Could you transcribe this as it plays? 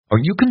Are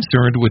you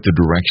concerned with the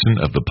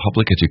direction of the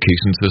public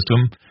education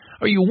system?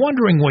 Are you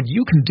wondering what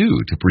you can do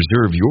to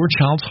preserve your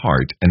child's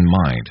heart and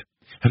mind?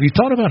 Have you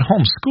thought about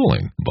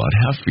homeschooling,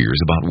 but have fears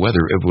about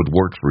whether it would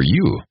work for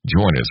you?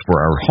 Join us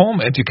for our Home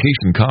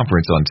Education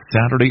Conference on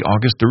Saturday,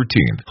 August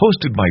 13th,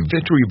 hosted by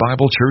Victory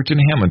Bible Church in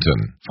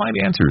Hamilton. Find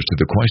answers to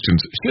the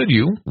questions, should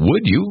you,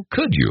 would you,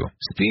 could you?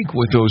 Speak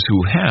with those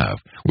who have,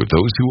 with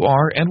those who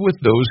are, and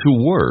with those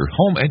who were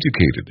home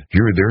educated.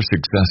 Hear their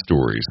success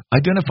stories,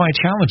 identify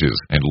challenges,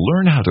 and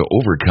learn how to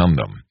overcome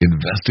them.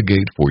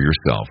 Investigate for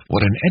yourself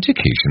what an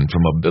education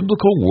from a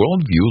biblical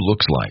worldview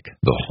looks like.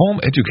 The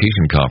Home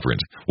Education Conference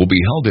will be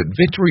held at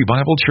Victory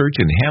Bible Church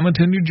in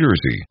Hamilton, New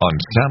Jersey on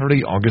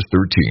Saturday, August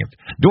 13th.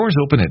 Doors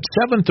open at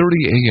 7:30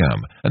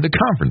 a.m. and the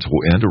conference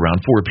will end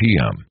around 4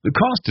 p.m. The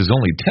cost is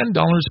only $10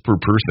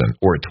 per person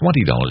or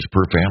 $20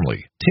 per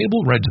family.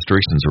 Table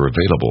registrations are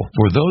available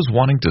for those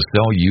wanting to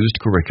sell used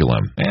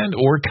curriculum and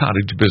or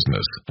cottage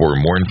business. For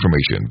more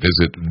information,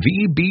 visit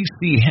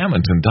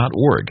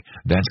vbchamilton.org.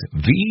 That's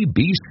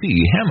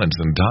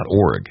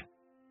vbchamilton.org.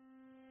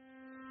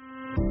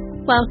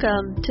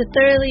 Welcome to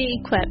Thoroughly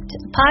Equipped,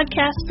 a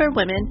podcast for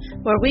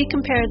women where we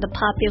compare the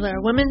popular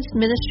women's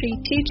ministry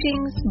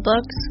teachings,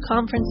 books,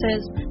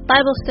 conferences,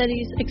 Bible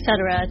studies,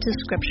 etc. to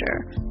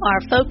Scripture.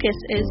 Our focus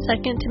is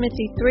 2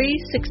 Timothy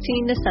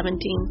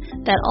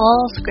 3:16-17, that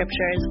all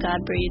Scripture is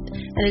God-breathed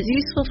and is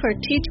useful for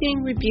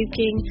teaching,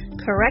 rebuking,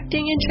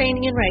 correcting, and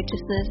training in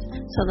righteousness,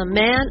 so the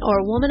man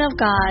or woman of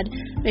God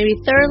may be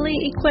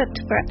thoroughly equipped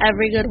for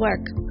every good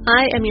work.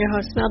 I am your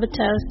host, Melba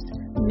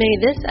Toast. May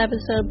this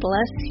episode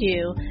bless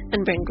you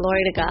and bring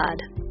glory to God.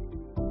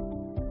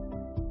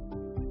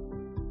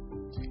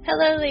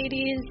 Hello,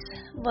 ladies.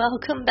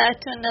 Welcome back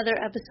to another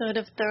episode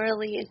of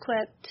Thoroughly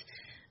Equipped.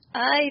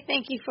 I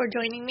thank you for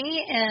joining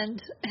me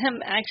and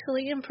am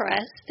actually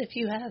impressed if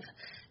you have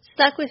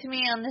stuck with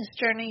me on this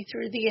journey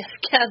through the F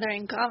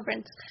Gathering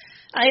Conference.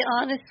 I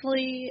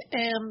honestly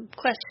am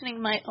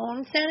questioning my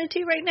own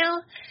sanity right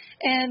now,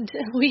 and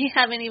we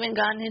haven't even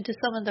gotten into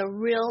some of the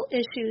real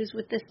issues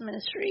with this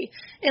ministry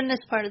in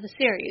this part of the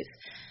series.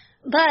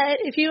 But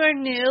if you are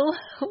new,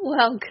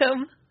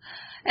 welcome.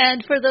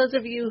 And for those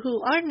of you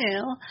who are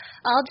new,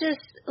 I'll just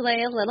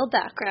lay a little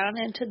background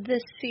into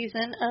this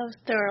season of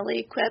Thoroughly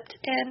Equipped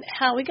and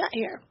how we got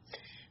here.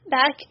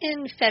 Back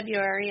in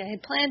February, I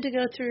had planned to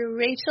go through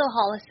Rachel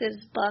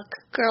Hollis's book,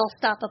 Girl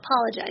Stop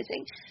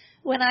Apologizing,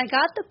 when I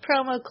got the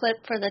promo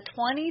clip for the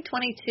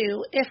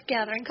 2022 If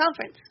Gathering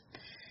Conference.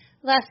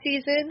 Last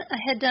season, I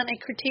had done a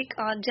critique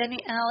on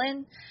Jenny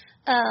Allen,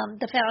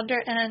 the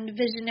founder and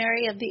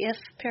visionary of the If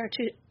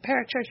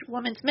Parachurch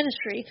Women's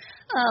Ministry.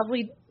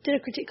 We did a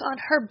critique on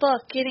her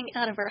book, Getting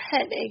Out of Her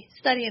Head, a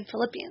study in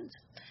Philippians.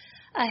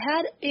 I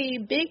had a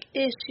big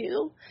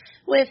issue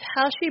with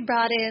how she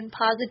brought in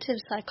positive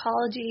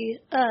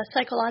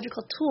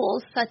psychological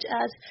tools such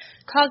as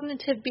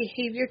cognitive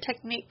behavior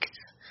techniques,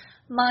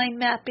 mind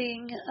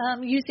mapping,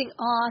 using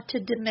awe to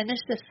diminish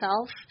the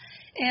self,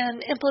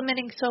 and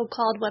implementing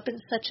so-called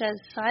weapons such as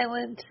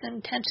silence,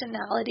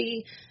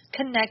 intentionality,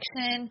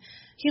 connection,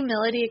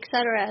 humility,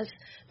 etc. as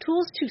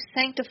tools to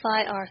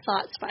sanctify our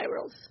thought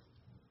spirals.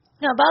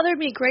 Now, it bothered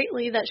me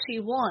greatly that she,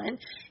 one,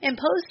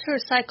 imposed her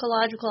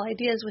psychological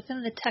ideas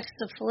within the text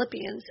of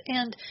Philippians,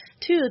 and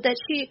two, that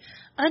she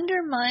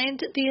undermined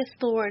the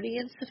authority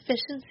and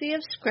sufficiency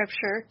of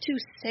Scripture to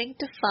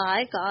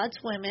sanctify God's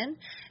women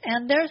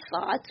and their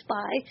thoughts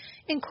by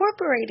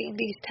incorporating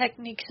these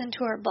techniques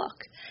into her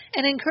book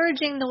and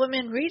encouraging the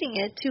women reading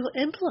it to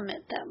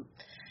implement them.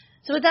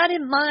 So with that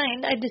in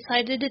mind, I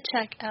decided to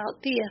check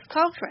out the If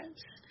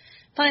Conference.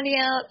 Finding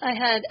out I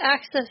had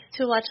access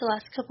to watch the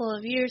last couple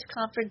of years'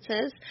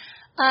 conferences,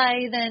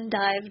 I then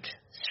dived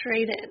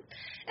straight in.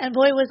 And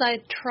boy, was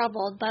I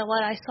troubled by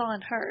what I saw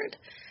and heard.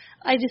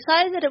 I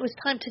decided that it was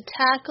time to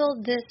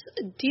tackle this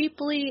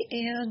deeply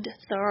and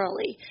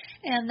thoroughly,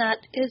 and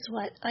that is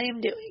what I am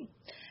doing.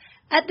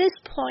 At this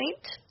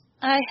point,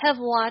 I have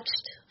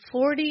watched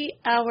 40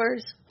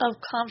 hours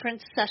of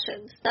conference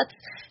sessions. That's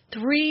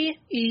 3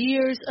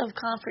 years of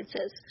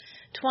conferences,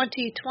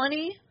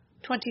 2020,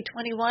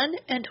 2021,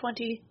 and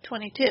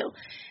 2022.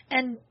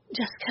 And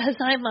just because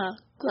I'm a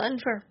glutton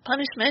for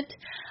punishment,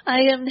 I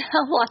am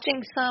now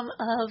watching some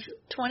of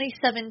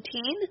 2017,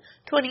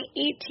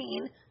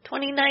 2018,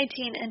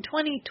 2019, and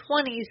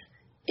 2020's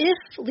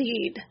If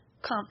Lead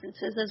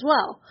conferences as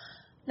well.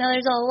 Now,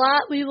 there's a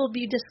lot we will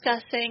be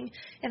discussing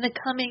in the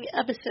coming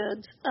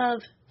episodes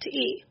of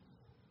TE.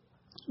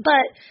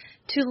 But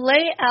to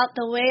lay out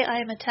the way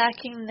I am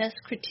attacking this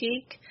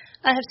critique,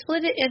 I have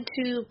split it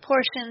into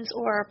portions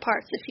or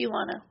parts, if you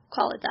want to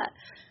call it that.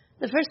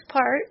 The first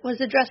part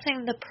was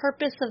addressing the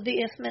purpose of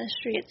the If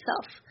ministry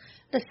itself.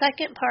 The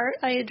second part,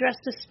 I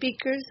addressed the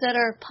speakers that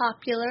are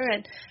popular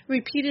and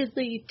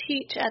repeatedly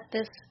teach at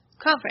this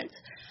conference.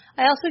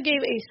 I also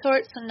gave a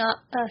short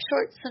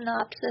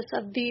synopsis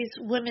of these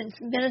women's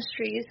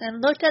ministries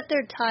and looked at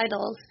their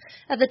titles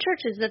at the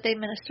churches that they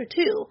minister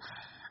to.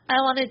 I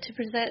wanted to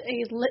present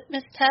a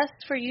litmus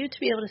test for you to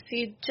be able to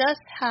see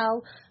just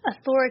how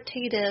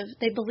authoritative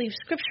they believe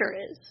Scripture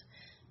is.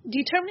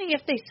 Determining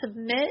if they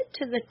submit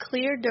to the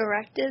clear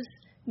directives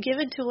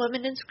given to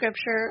women in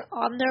Scripture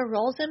on their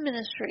roles in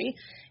ministry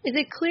is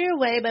a clear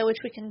way by which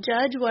we can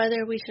judge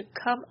whether we should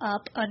come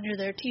up under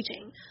their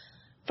teaching.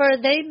 For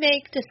they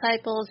make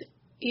disciples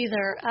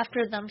either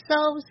after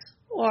themselves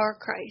or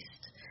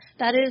Christ.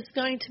 That is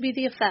going to be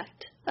the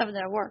effect of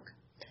their work.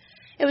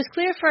 It was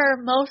clear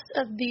for most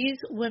of these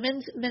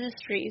women's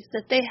ministries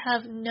that they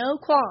have no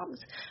qualms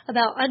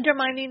about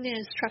undermining the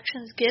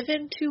instructions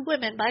given to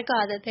women by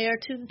God that they are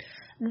to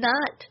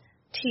not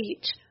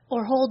teach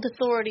or hold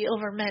authority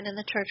over men in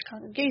the church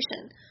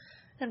congregation.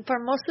 And for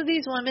most of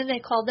these women, they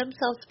call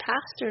themselves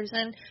pastors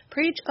and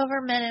preach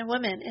over men and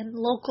women in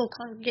local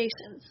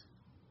congregations.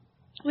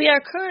 We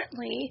are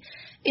currently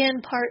in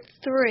part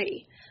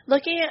 3,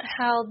 looking at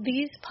how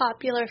these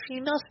popular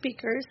female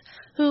speakers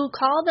who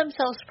call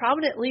themselves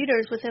prominent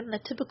leaders within the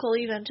typical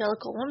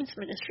evangelical women's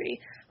ministry,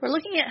 we're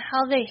looking at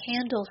how they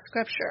handle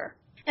Scripture.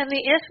 And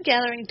the If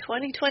Gathering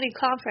 2020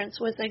 conference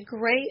was a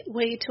great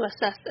way to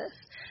assess this,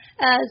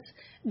 as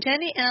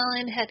Jenny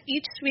Allen had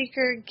each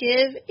speaker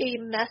give a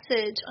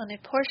message on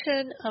a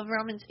portion of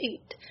Romans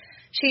 8.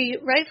 She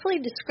rightfully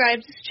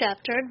describes this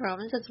chapter in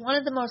Romans as one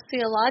of the most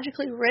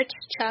theologically rich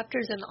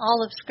chapters in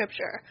all of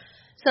Scripture.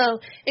 So,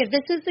 if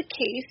this is the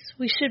case,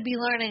 we should be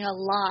learning a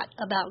lot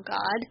about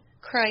God,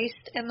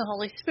 Christ, and the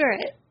Holy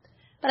Spirit.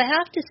 But I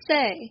have to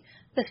say,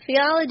 the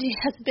theology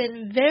has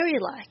been very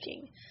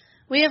lacking.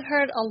 We have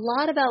heard a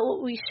lot about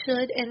what we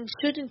should and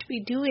shouldn't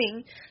be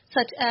doing,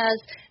 such as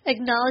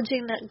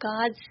acknowledging that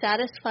God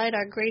satisfied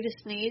our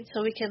greatest needs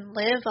so we can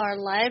live our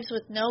lives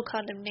with no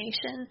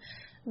condemnation,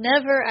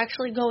 never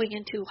actually going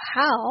into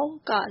how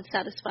God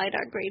satisfied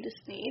our greatest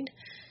need.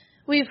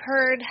 We've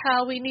heard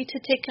how we need to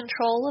take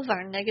control of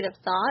our negative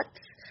thoughts,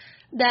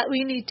 that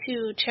we need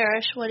to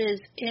cherish what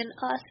is in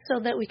us so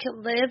that we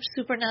can live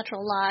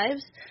supernatural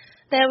lives,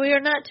 that we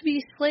are not to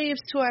be slaves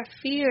to our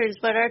fears,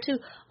 but are to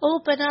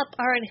open up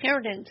our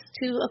inheritance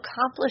to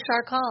accomplish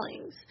our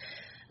callings,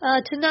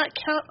 to not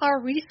count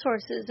our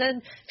resources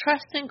and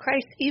trust in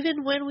Christ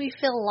even when we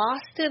feel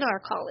lost in our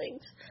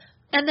callings,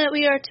 and that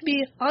we are to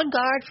be on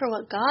guard for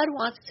what God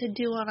wants to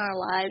do in our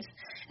lives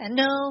and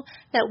know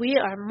that we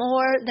are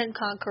more than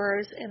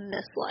conquerors in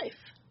this life.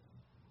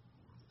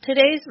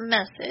 Today's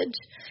message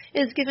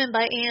is given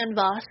by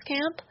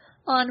Voskamp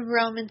on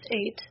Romans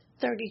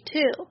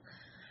 8:32.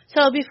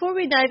 So before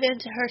we dive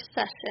into her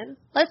session,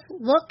 let's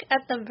look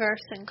at the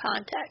verse in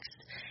context.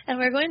 And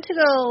we're going to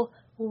go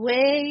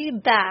way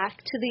back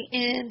to the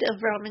end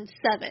of Romans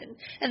 7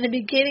 and the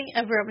beginning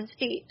of Romans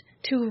 8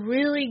 to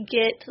really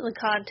get the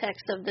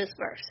context of this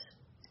verse.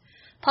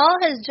 Paul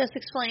has just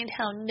explained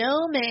how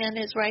no man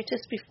is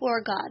righteous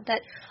before God,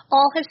 that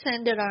all have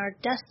sinned and are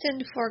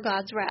destined for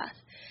God's wrath.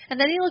 And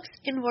then he looks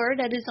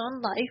inward at his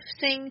own life,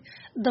 seeing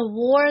the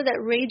war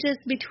that rages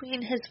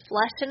between his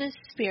flesh and his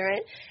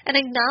spirit, and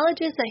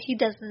acknowledges that he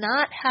does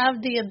not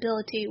have the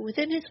ability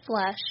within his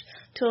flesh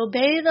to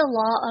obey the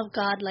law of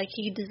God like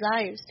he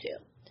desires to.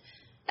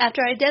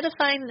 After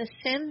identifying the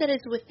sin that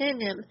is within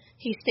him,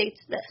 he states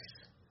this: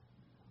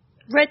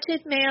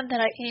 "Wretched man that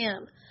I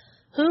am,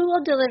 who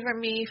will deliver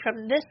me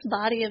from this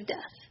body of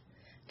death?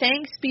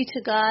 Thanks be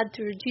to God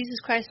through Jesus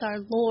Christ our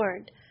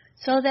Lord.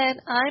 So then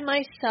I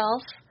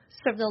myself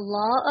serve the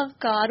law of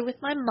God with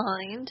my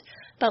mind,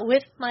 but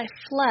with my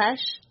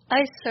flesh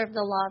I serve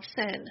the law of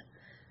sin.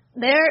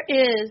 There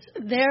is,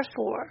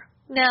 therefore,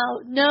 now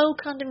no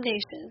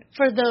condemnation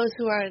for those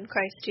who are in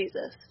Christ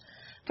Jesus.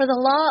 For the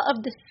law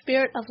of the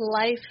Spirit of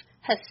life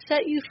has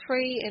set you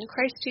free in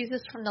Christ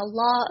Jesus from the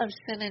law of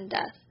sin and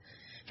death.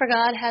 For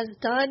God has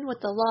done what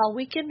the law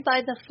weakened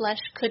by the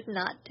flesh could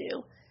not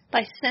do,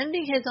 by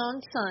sending his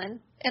own Son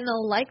in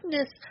the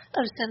likeness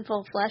of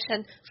sinful flesh,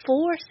 and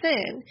for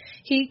sin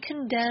he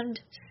condemned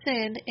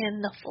sin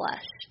in the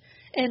flesh,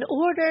 in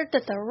order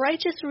that the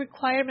righteous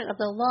requirement of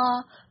the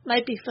law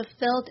might be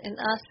fulfilled in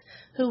us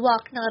who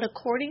walk not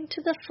according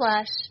to the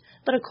flesh,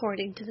 but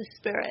according to the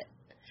Spirit.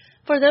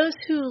 For those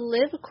who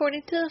live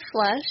according to the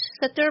flesh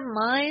set their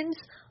minds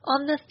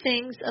on the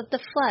things of the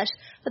flesh.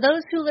 For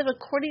those who live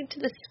according to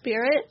the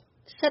Spirit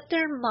set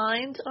their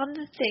minds on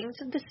the things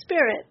of the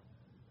Spirit.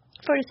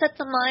 For to set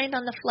the mind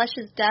on the flesh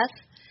is death,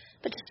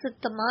 but to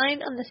set the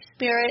mind on the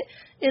Spirit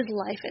is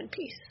life and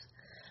peace.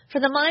 For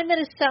the mind that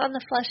is set on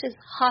the flesh is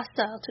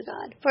hostile to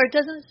God, for it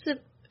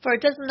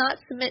does not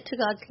submit to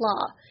God's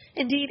law.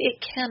 Indeed,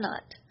 it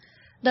cannot.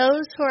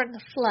 Those who are in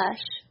the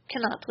flesh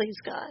cannot please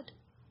God.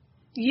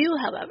 You,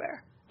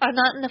 however, are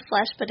not in the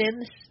flesh, but in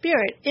the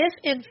Spirit, if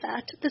in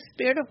fact the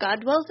Spirit of God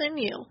dwells in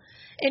you.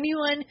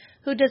 Anyone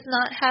who does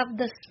not have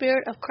the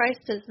Spirit of Christ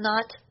does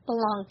not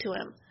belong to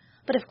him.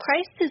 But if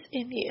Christ is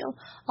in you,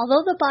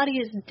 although the body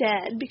is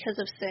dead because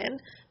of sin,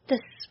 the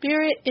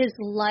Spirit is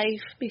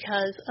life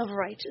because of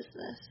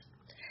righteousness.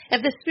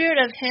 If the Spirit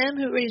of him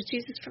who raised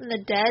Jesus from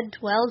the dead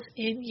dwells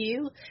in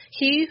you,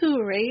 he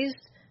who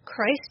raised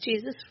Christ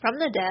Jesus from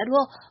the dead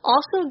will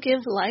also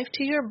give life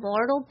to your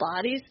mortal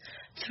bodies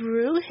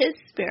through his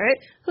Spirit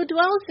who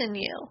dwells in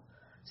you.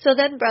 So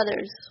then,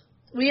 brothers,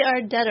 we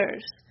are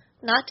debtors,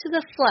 not to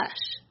the flesh,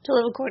 to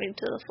live according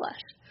to the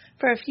flesh.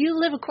 For if you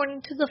live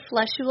according to the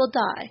flesh, you will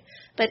die.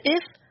 But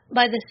if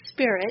by the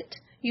Spirit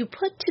you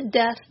put to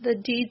death the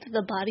deeds of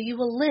the body, you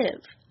will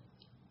live.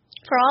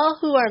 For all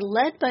who are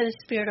led by the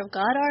Spirit of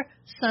God are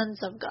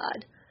sons of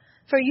God.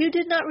 For you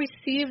did not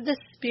receive the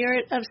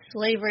spirit of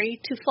slavery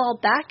to fall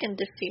back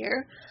into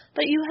fear,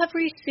 but you have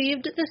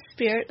received the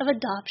Spirit of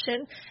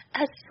adoption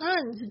as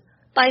sons,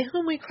 by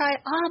whom we cry,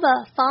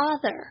 Abba,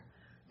 Father.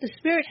 The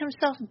Spirit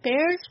himself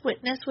bears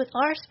witness with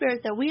our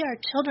spirit that we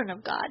are children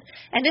of God,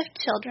 and if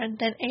children,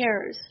 then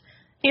heirs,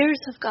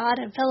 heirs of God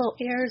and fellow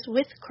heirs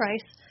with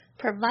Christ,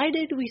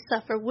 provided we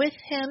suffer with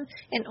him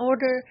in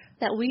order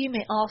that we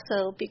may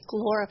also be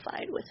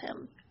glorified with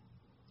him.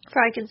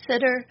 For I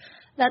consider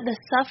that the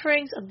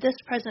sufferings of this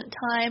present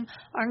time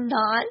are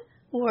not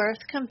worth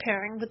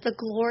comparing with the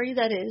glory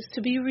that is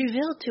to be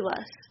revealed to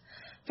us.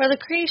 For the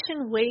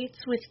creation waits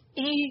with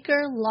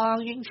eager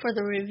longing for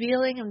the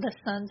revealing of the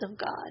sons of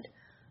God.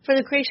 For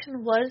the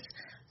creation was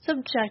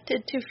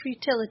subjected to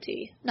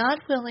futility, not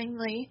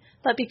willingly,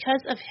 but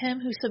because of him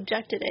who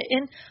subjected it,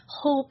 in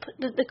hope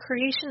that the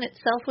creation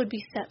itself would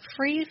be set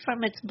free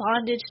from its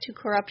bondage to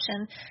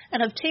corruption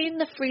and obtain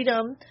the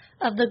freedom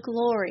of the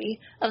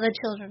glory of the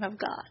children of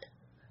God.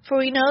 For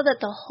we know that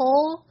the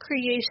whole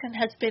creation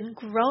has been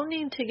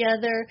groaning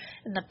together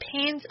in the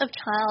pains of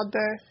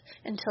childbirth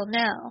until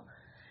now.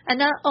 And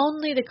not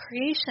only the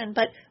creation,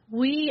 but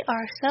we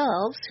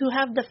ourselves, who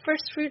have the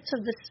first fruits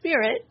of the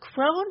Spirit,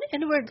 groan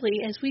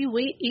inwardly as we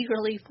wait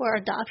eagerly for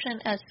adoption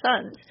as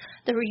sons,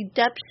 the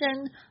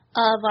redemption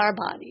of our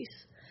bodies.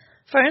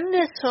 For in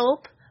this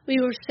hope we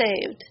were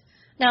saved.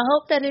 Now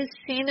hope that is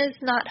seen is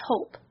not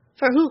hope,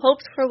 for who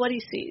hopes for what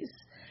he sees?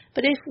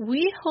 But if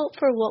we hope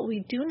for what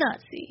we do not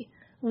see,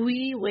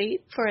 we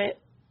wait for it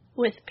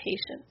with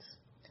patience.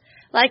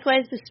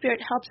 Likewise, the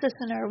Spirit helps us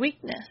in our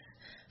weakness.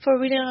 For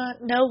we do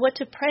not know what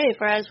to pray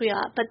for as we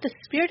ought, but the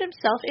Spirit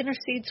himself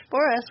intercedes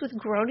for us with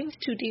groanings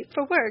too deep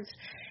for words.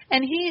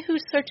 And he who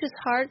searches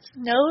hearts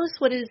knows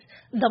what is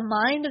the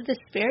mind of the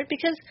Spirit,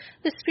 because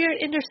the Spirit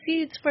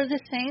intercedes for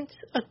the saints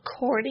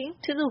according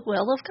to the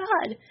will of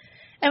God.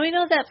 And we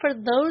know that for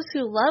those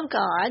who love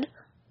God,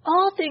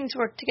 all things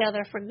work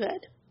together for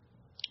good,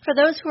 for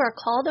those who are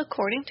called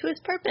according to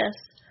his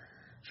purpose.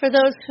 For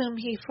those whom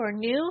he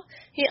foreknew,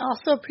 he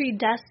also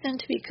predestined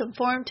to be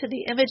conformed to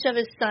the image of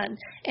his Son,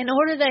 in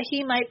order that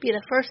he might be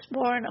the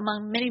firstborn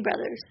among many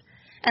brothers.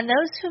 And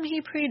those whom he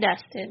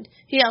predestined,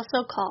 he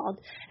also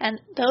called.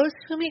 And those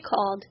whom he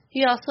called,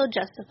 he also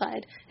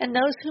justified. And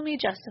those whom he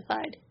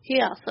justified,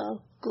 he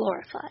also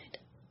glorified.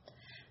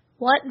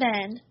 What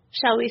then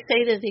shall we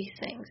say to these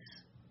things?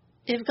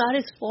 If God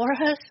is for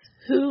us,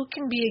 who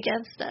can be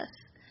against us?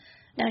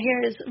 Now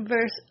here is the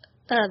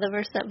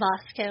verse that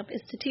Voskamp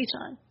is to teach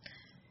on.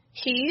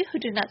 He who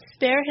did not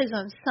spare his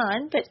own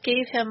Son, but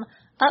gave him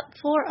up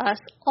for us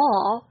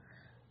all,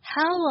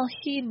 how will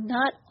he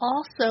not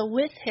also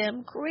with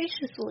him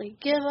graciously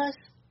give us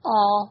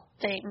all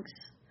things?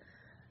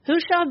 Who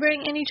shall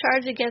bring any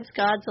charge against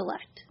God's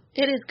elect?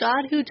 It is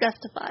God who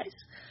justifies.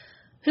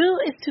 Who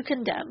is to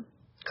condemn?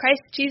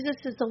 Christ Jesus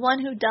is the one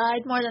who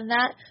died, more than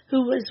that,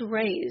 who was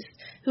raised,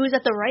 who is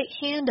at the right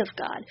hand of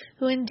God,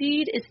 who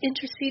indeed is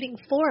interceding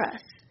for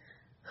us.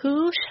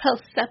 Who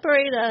shall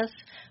separate us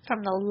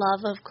from the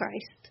love of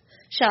Christ?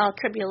 Shall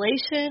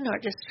tribulation or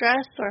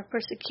distress or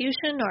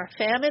persecution or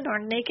famine or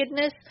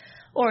nakedness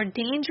or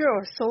danger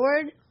or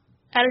sword?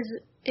 As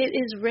it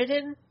is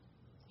written,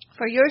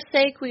 for your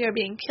sake we are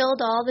being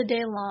killed all the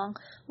day long.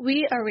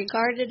 We are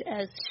regarded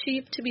as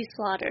sheep to be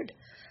slaughtered.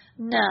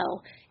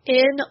 No,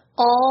 in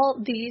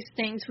all these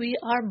things we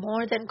are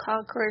more than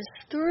conquerors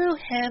through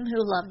him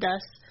who loved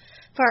us.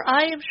 For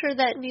I am sure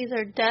that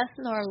neither death,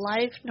 nor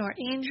life, nor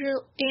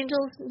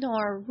angels,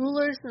 nor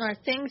rulers, nor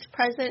things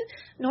present,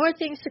 nor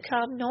things to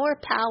come, nor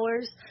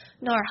powers,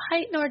 nor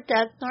height, nor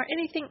depth, nor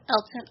anything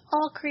else in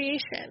all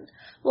creation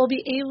will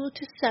be able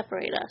to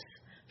separate us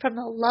from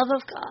the love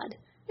of God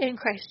in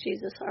Christ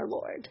Jesus our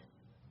Lord.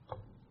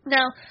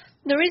 Now,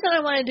 the reason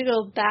I wanted to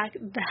go back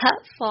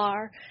that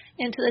far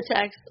into the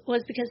text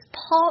was because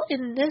Paul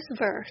in this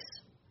verse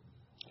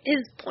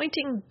is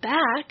pointing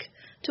back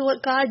to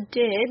what God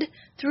did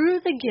through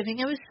the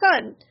giving of his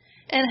Son,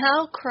 and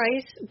how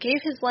Christ gave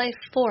his life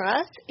for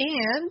us,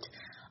 and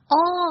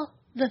all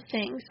the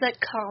things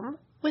that come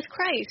with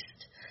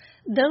Christ.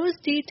 Those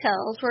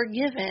details were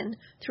given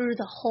through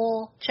the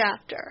whole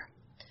chapter.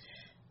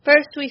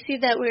 First, we see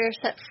that we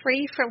are set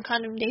free from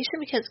condemnation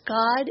because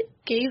God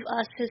gave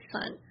us his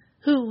Son,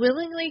 who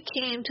willingly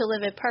came to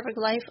live a perfect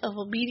life of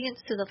obedience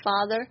to the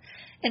Father,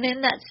 and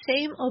in that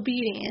same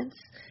obedience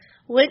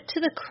went to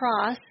the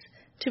cross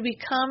to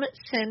become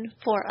sin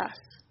for us.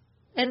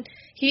 And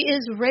he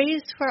is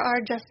raised for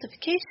our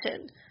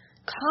justification,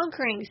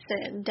 conquering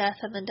sin, death,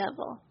 and the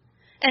devil.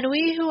 And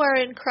we who are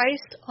in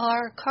Christ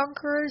are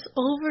conquerors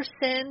over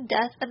sin,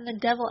 death, and the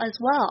devil as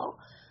well.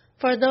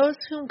 For those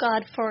whom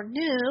God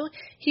foreknew,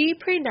 he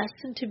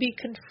predestined to be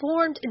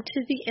conformed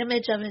into the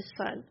image of his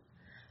Son.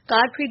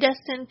 God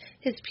predestined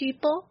his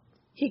people,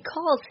 he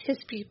calls his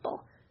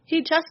people,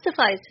 he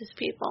justifies his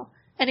people,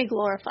 and he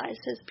glorifies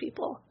his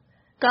people.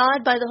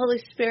 God, by the Holy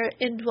Spirit,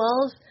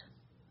 indwells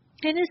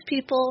in His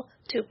people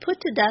to put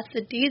to death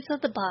the deeds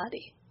of the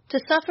body, to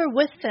suffer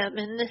with them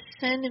in this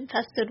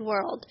sin-infested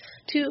world,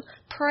 to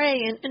pray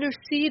and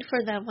intercede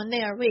for them when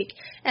they are weak,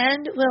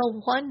 and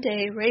will one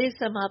day raise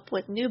them up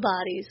with new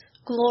bodies,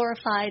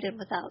 glorified and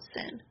without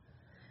sin.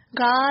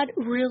 God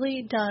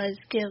really does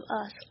give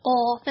us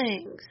all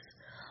things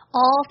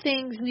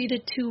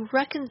needed to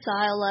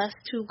reconcile us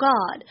to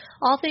God,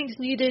 all things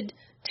needed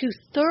to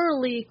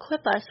thoroughly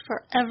equip us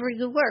for every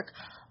good work,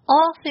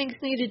 all things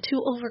needed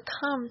to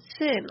overcome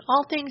sin,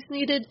 all things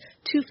needed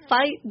to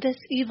fight this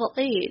evil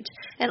age,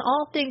 and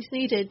all things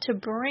needed to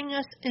bring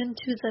us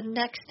into the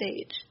next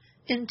stage,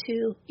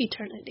 into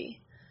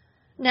eternity.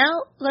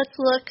 Now let's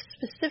look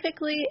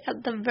specifically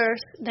at the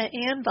verse that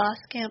Ann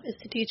Voskamp is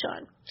to teach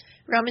on,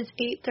 Romans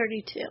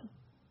 8:32.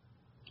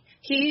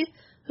 He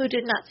who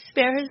did not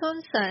spare his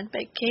own son,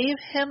 but gave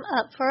him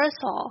up for us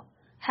all,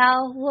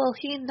 how will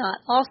he not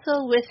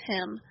also with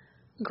him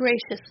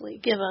graciously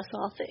give us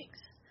all things?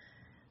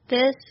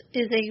 This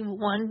is a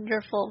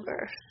wonderful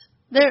verse.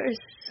 There is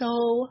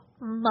so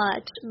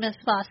much Miss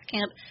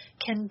Voskamp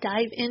can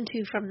dive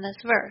into from this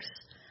verse.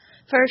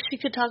 First, she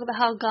could talk about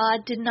how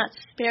God did not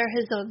spare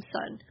His own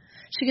Son.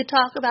 She could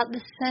talk about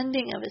the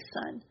sending of His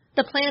Son,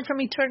 the plan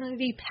from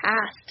eternity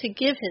past to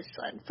give His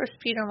Son, 1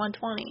 Peter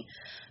 1:20.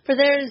 For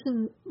there is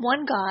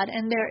one God,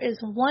 and there is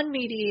one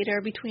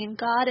mediator between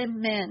God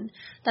and men,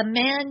 the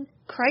man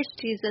Christ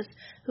Jesus,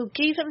 who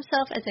gave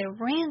Himself as a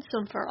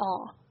ransom for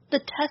all,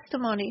 the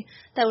testimony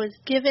that was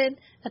given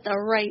at the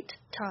right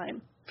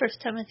time, 1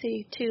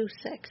 Timothy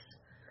 2:6.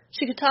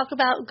 She could talk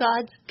about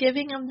God's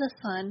giving of the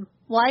Son,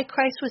 why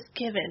Christ was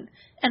given,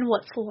 and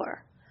what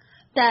for.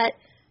 That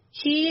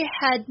He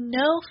had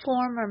no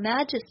form or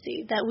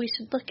majesty that we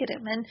should look at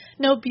Him, and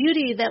no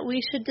beauty that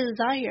we should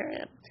desire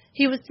Him.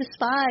 He was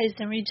despised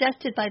and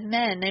rejected by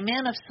men, a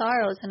man of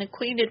sorrows and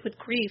acquainted with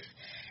grief.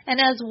 And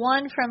as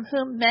one from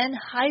whom men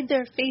hide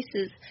their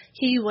faces,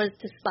 He was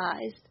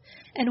despised,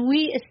 and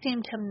we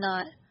esteemed Him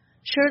not.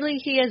 Surely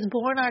He has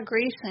borne our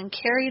griefs and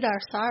carried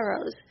our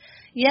sorrows.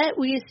 Yet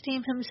we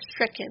esteem Him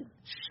stricken,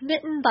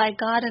 smitten by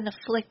God, and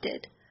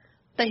afflicted.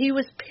 But He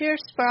was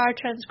pierced for our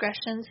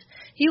transgressions.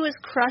 He was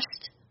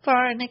crushed for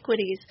our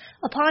iniquities.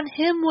 Upon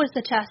Him was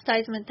the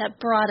chastisement that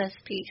brought us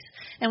peace,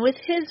 and with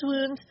His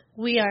wounds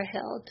we are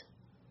healed.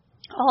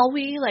 All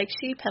we, like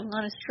sheep, have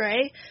gone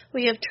astray.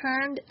 We have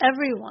turned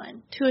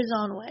everyone to his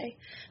own way,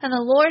 and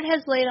the Lord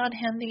has laid on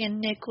Him the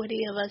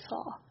iniquity of us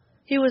all.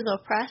 He was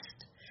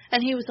oppressed,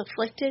 and He was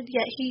afflicted,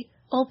 yet He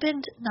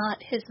opened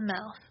not His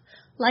mouth.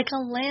 Like a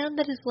lamb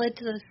that is led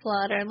to the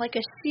slaughter, and like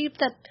a sheep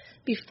that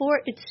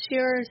before its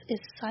shearers is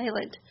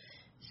silent,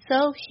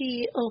 so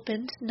He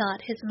opened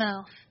not His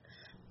mouth.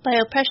 By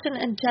oppression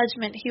and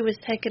judgment He was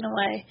taken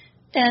away.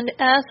 And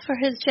as for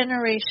His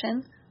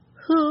generation,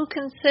 who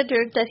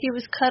considered that He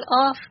was cut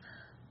off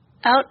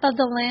out of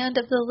the land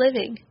of the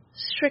living,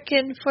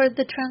 stricken for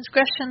the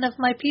transgression of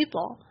my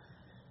people?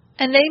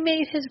 And they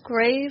made His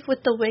grave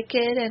with the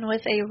wicked and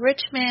with a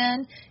rich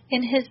man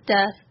in his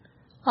death,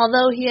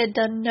 although he had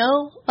done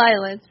no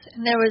violence,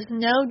 and there was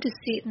no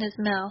deceit in his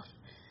mouth.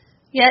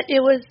 Yet it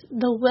was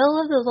the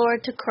will of the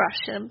Lord to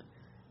crush him.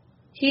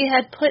 He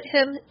had put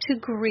him to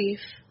grief.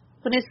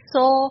 When his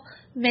soul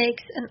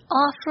makes an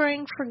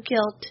offering for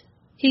guilt,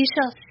 he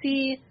shall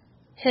see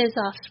his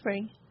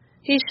offspring.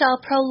 He shall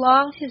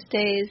prolong his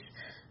days.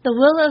 The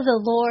will of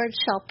the Lord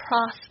shall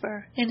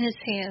prosper in his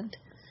hand.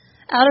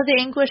 Out of the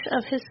anguish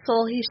of his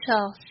soul he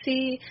shall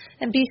see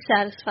and be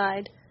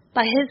satisfied.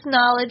 By his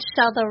knowledge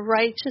shall the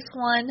righteous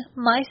one,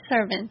 my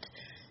servant,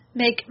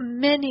 make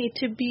many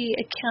to be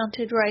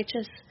accounted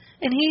righteous,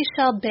 and he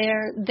shall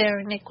bear their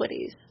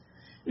iniquities.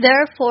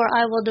 Therefore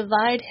I will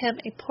divide him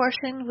a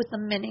portion with the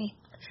many,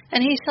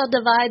 and he shall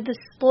divide the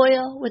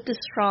spoil with the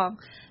strong,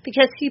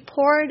 because he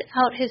poured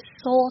out his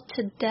soul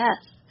to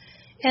death,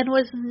 and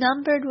was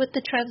numbered with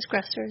the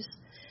transgressors.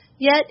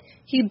 Yet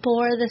he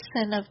bore the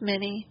sin of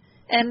many,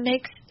 and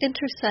makes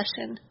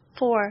intercession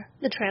for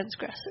the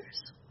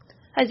transgressors.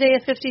 Isaiah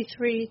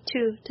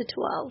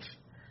 53:2-12.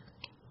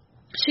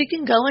 She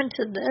can go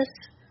into this,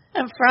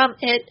 and from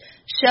it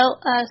show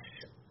us,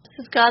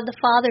 since God the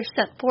Father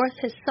sent forth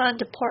His Son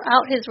to pour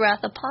out His wrath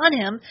upon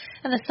Him,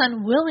 and the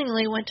Son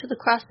willingly went to the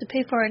cross to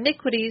pay for our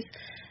iniquities,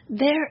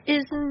 there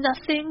is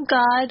nothing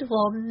God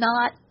will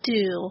not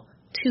do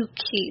to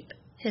keep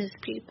His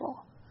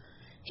people.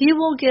 He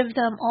will give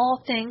them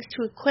all things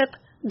to equip,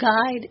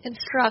 guide,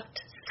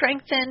 instruct,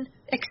 strengthen,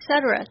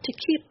 etc., to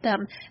keep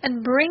them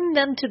and bring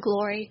them to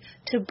glory,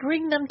 to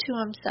bring them to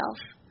Himself.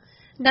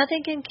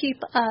 Nothing can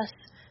keep us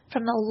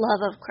from the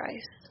love of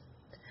Christ.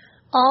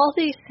 All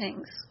these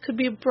things could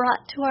be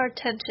brought to our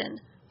attention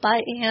by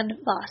Ann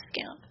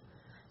Voskamp.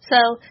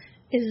 So,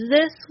 is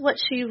this what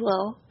she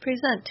will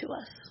present to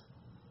us?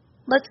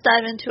 Let's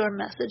dive into her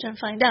message and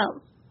find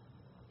out.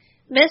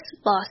 Miss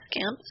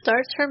Voskamp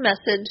starts her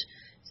message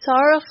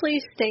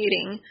sorrowfully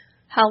stating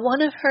how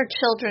one of her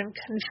children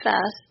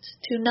confessed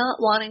to not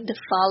wanting to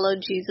follow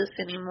Jesus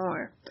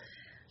anymore.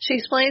 She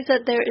explains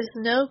that there is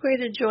no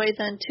greater joy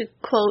than to,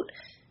 quote,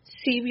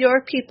 see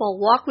your people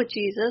walk with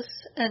Jesus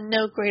and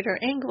no greater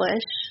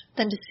anguish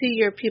than to see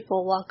your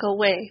people walk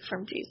away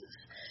from Jesus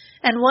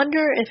and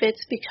wonder if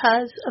it's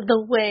because of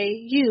the way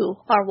you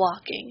are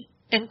walking,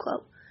 end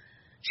quote.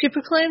 She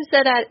proclaims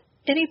that at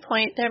any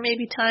point there may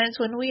be times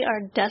when we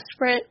are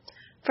desperate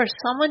for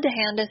someone to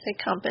hand us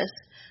a compass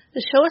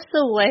to show us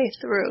the way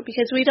through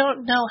because we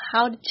don't know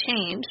how to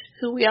change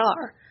who we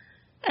are.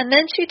 And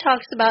then she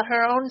talks about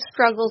her own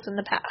struggles in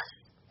the past.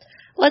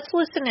 Let's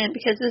listen in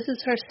because this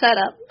is her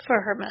setup for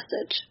her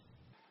message.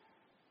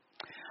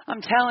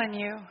 I'm telling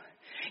you,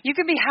 you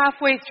can be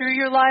halfway through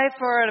your life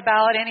or at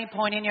about any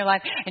point in your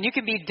life, and you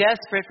can be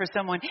desperate for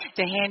someone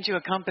to hand you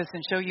a compass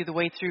and show you the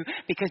way through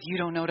because you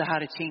don't know how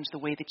to change the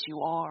way that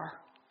you are.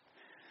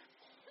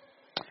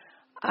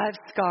 I've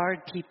scarred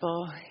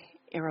people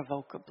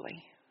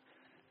irrevocably.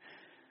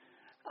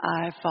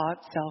 I've fought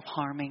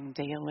self-harming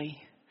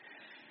daily.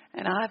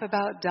 And I've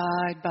about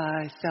died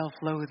by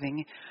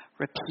self-loathing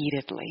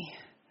repeatedly.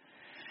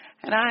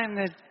 And I am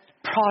the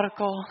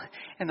prodigal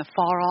in the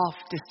far-off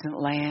distant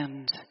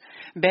land,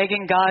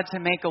 begging God to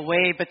make a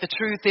way. But the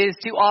truth is,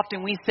 too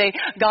often we say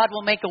God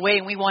will make a way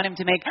and we want him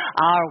to make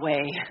our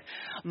way,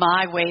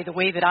 my way, the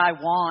way that I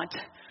want.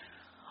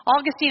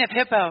 Augustine of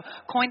Hippo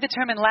coined the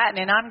term in Latin,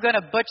 and I'm going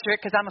to butcher it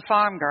because I'm a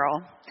farm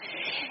girl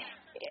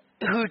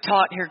who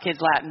taught her kids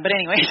Latin. But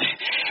anyway,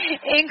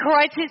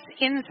 incurvatus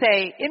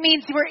inse, it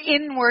means we're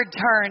inward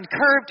turned,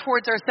 curved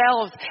towards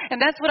ourselves.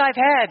 And that's what I've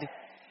had,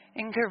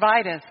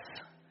 incurvatus.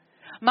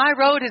 My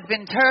road has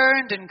been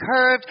turned and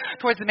curved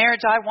towards the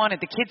marriage I wanted,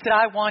 the kids that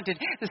I wanted,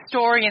 the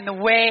story and the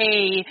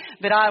way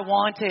that I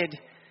wanted.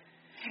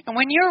 And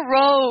when your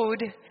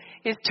road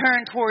is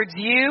turned towards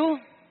you,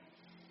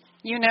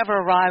 you never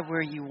arrive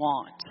where you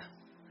want.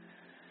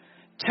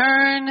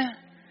 Turn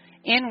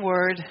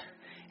inward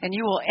and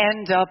you will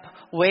end up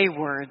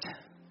wayward.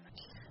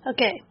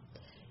 Okay,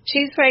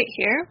 she's right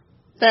here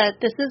that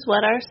this is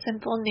what our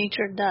sinful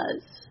nature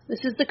does.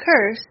 This is the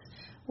curse.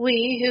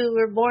 We who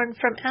were born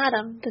from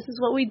Adam, this is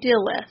what we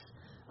deal with.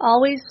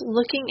 Always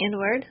looking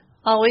inward,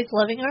 always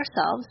loving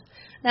ourselves,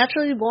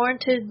 naturally born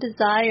to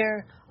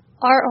desire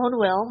our own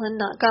will and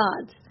not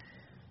God's.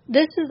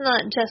 This is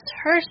not just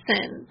her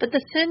sin, but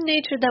the sin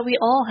nature that we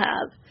all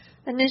have.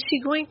 And is she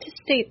going to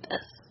state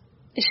this?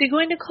 Is she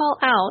going to call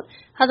out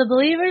how the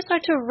believers are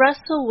to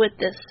wrestle with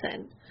this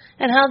sin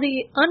and how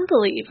the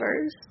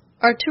unbelievers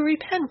are to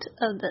repent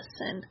of this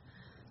sin?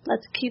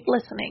 Let's keep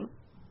listening.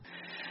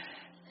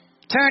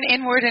 Turn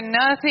inward and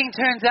nothing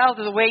turns out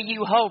the way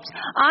you hoped.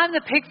 I'm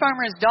the pig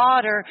farmer's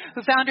daughter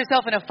who found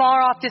herself in a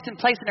far-off, distant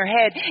place in her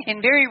head, in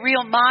very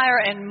real mire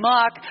and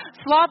muck,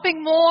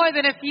 slopping more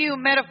than a few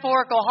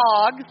metaphorical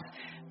hogs,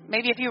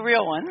 maybe a few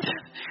real ones.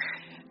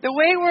 The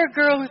wayward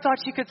girl who thought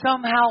she could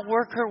somehow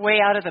work her way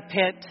out of the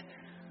pit,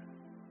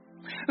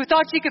 who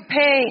thought she could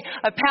pay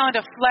a pound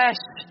of flesh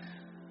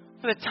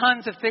for the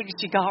tons of things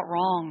she got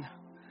wrong,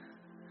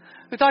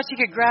 who thought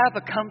she could grab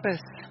a compass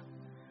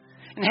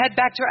and head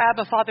back to her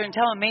Abba Father and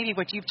tell him maybe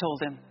what you've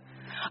told him.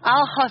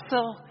 I'll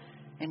hustle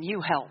and you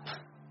help.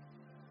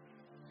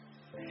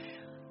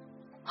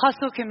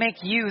 Hustle can make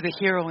you the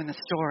hero in the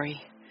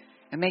story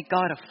and make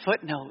God a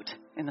footnote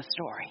in the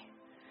story.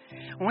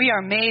 We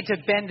are made to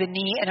bend the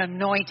knee and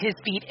anoint his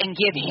feet and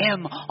give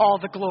him all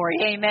the glory.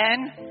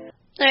 Amen?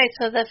 All right,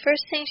 so the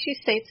first thing she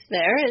states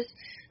there is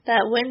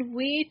that when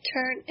we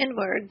turn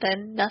inward,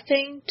 then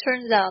nothing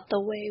turns out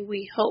the way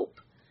we hope.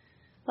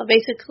 Well,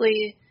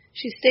 basically,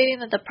 she's stating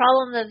that the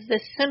problem of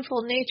this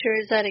sinful nature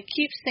is that it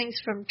keeps things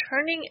from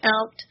turning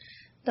out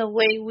the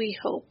way we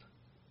hope.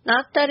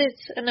 Not that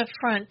it's an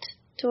affront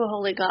to a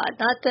holy God.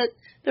 Not that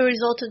the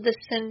result of this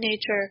sin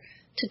nature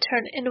to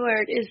turn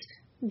inward is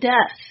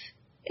death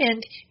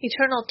and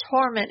eternal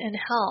torment in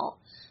hell.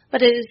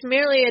 But it is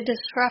merely a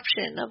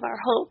disruption of our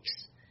hopes.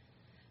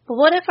 But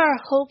what if our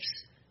hopes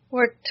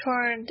were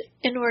turned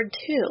inward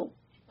too?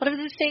 What if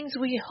the things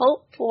we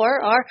hope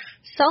for are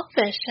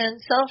selfish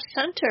and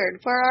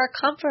self-centered, for our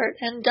comfort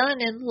and done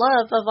in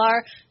love of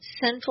our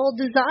sinful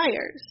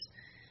desires?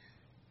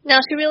 Now,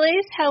 she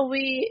relays how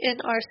we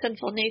in our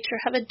sinful nature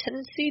have a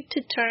tendency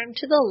to turn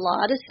to the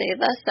law to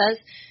save us, as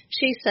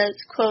she says,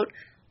 quote,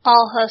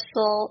 I'll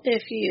hustle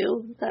if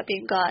you, that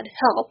being God,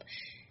 help.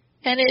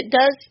 And it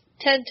does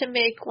tend to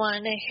make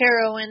one a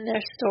hero in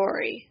their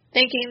story,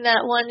 thinking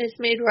that one is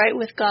made right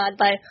with God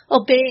by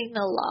obeying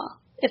the law,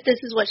 if this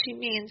is what she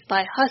means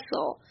by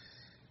hustle,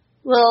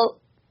 will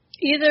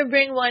either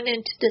bring one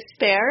into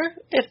despair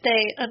if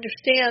they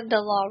understand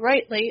the law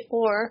rightly,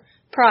 or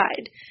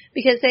pride,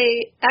 because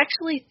they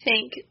actually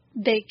think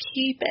they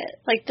keep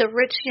it, like the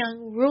rich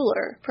young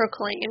ruler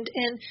proclaimed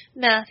in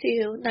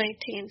Matthew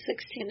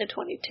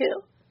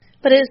 19:16-22.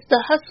 But is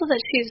the hustle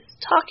that she's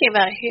talking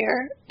about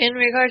here in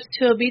regards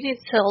to obedience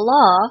to the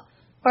law,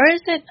 or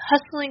is it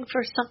hustling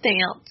for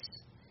something else?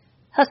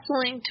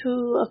 Hustling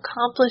to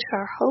accomplish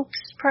our hopes,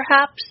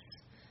 perhaps?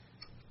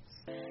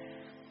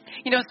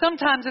 You know,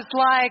 sometimes it's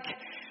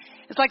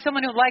like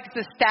someone who likes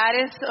the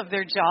status of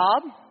their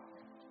job,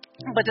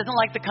 but doesn't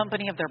like the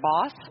company of their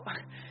boss.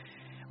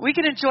 We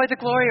can enjoy the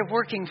glory of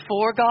working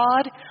for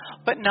God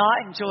but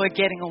not enjoy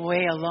getting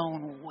away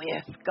alone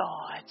with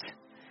God.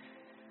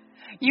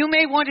 You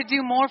may want to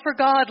do more for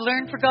God,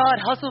 learn for God,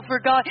 hustle for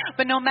God,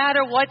 but no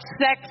matter what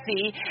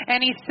sexy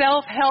any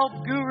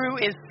self-help guru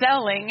is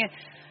selling,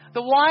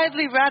 the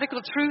widely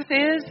radical truth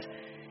is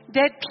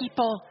dead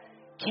people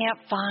can't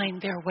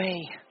find their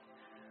way.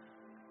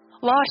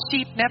 Lost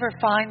sheep never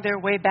find their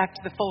way back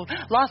to the fold.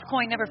 Lost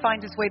coin never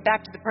finds its way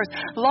back to the purse.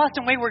 Lost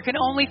and wayward can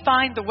only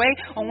find the way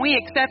when we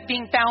accept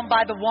being found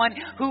by the one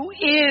who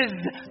is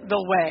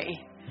the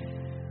way.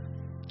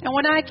 And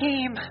when I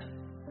came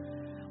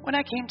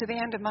to the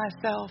end of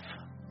myself,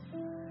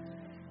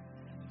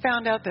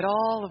 found out that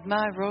all of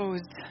my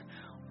roads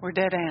were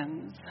dead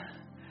ends.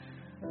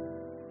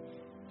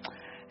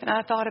 And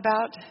I thought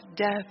about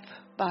death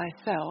by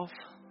self.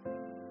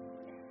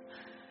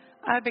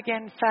 I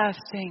began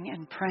fasting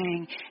and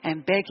praying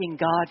and begging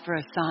God for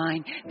a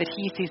sign that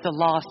He sees the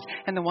lost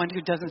and the one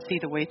who doesn't see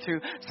the way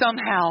through.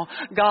 Somehow,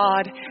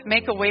 God,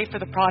 make a way for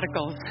the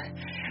prodigals.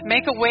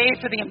 Make a way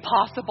for the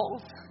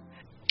impossibles.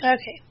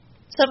 Okay.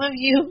 Some of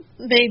you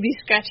may be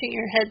scratching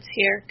your heads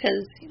here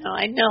because,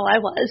 I know I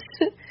was.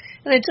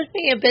 And it took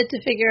me a bit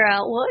to figure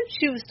out what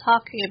she was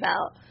talking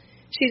about.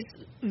 She's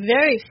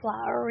very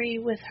flowery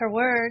with her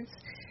words,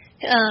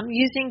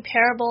 using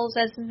parables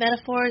as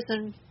metaphors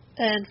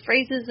and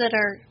phrases that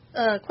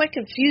are quite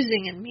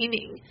confusing in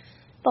meaning.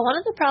 But one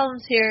of the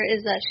problems here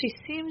is that she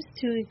seems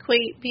to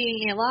equate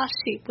being a lost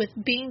sheep with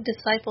being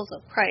disciples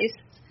of Christ,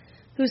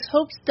 whose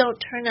hopes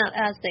don't turn out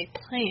as they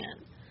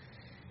plan.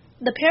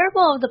 The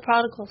parable of the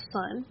prodigal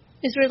son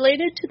is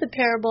related to the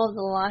parable of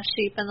the lost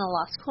sheep and the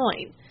lost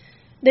coin.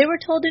 They were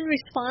told in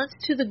response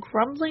to the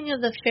grumbling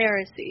of the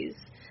Pharisees,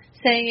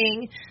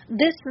 saying,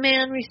 "This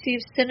man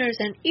receives sinners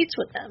and eats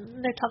with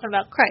them." They're talking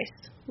about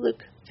Christ,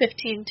 Luke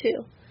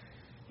 15:2.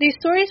 These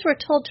stories were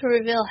told to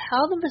reveal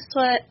how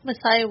the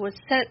Messiah was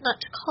sent not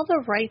to call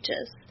the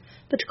righteous,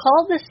 but to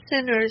call the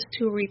sinners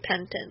to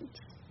repentance,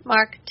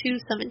 Mark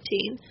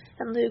 2:17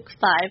 and Luke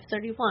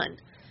 5:31.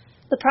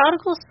 The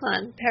prodigal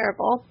son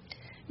parable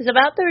is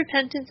about the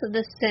repentance of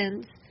the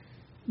sins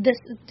this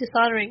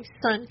dishonoring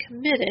son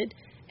committed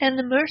and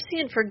the mercy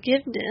and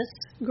forgiveness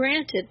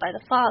granted by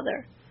the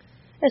Father.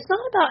 It's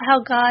not about how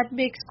God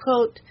makes,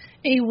 quote,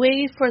 a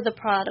way for the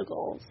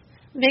prodigals,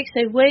 makes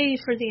a way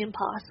for the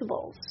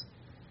impossibles.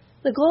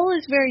 The goal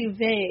is very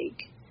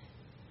vague.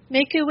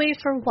 Make a way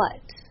for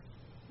what?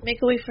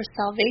 Make a way for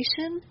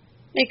salvation?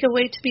 Make a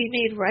way to be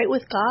made right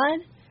with God?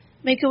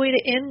 Make a way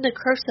to end the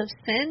curse of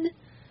sin?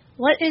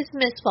 What is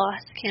Miss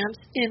Voskamp's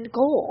end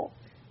goal?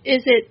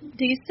 Is it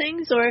these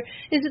things, or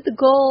is it the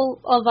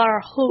goal of our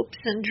hopes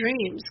and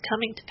dreams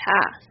coming to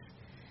pass?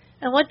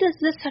 And what does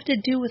this have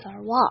to do with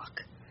our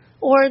walk,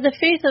 or the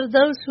faith of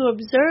those who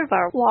observe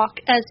our walk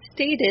as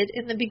stated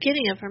in the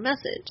beginning of her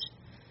message?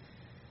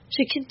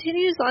 She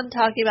continues on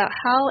talking about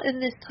how in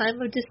this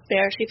time of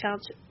despair she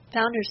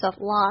found herself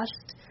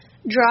lost,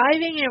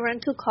 driving a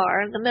rental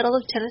car in the middle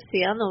of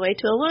Tennessee on the way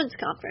to a women's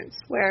conference,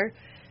 where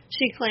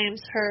she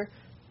claims her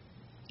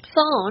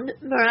phone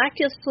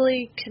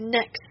miraculously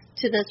connects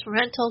to this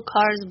rental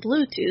car's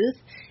Bluetooth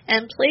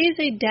and plays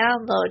a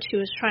download she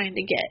was trying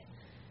to get.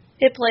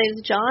 It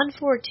plays John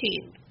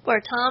 14,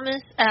 where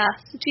Thomas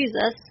asks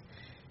Jesus,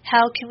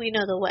 "How can we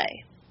know the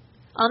way?"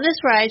 On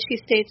this ride, she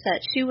states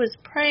that she was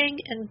praying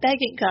and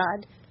begging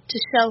God to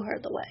show her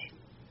the way.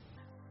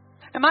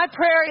 And my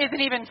prayer isn't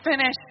even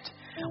finished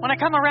when I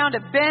come around a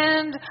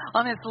bend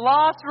on this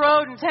lost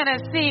road in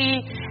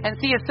Tennessee and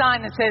see a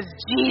sign that says,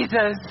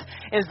 "Jesus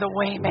is the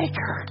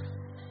Waymaker."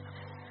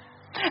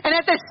 And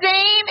at the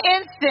same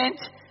instant,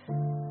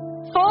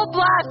 full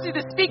blast through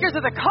the speakers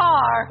of the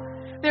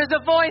car, there's a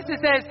voice that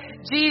says,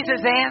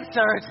 "Jesus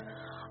answered,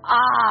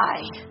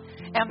 I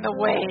am the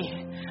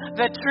way,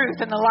 the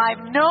truth, and the life.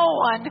 No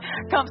one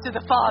comes to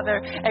the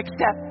Father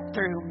except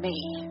through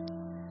me."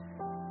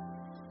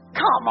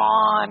 Come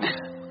on.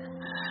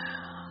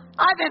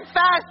 I've been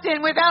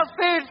fasting without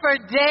food for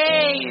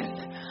days.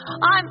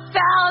 I'm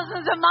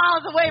thousands of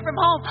miles away from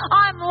home.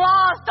 I'm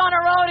lost on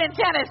a road in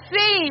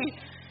Tennessee,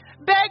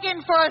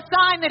 begging for a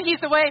sign that He's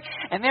the way.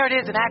 And there it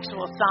is, an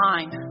actual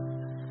sign.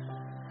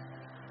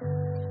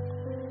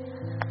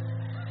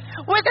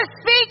 With the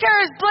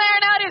speakers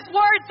blaring out His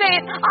word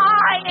saying,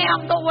 "I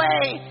am the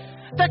way,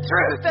 the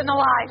truth, and the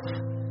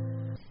life."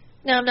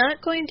 Now, I'm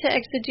not going to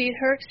exegete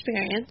her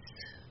experience.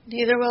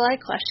 Neither will I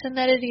question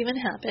that it even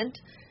happened.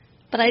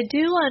 But I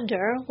do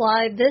wonder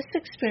why this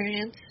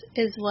experience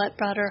is what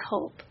brought her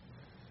hope.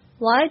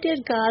 Why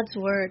did God's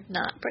word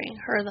not bring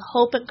her the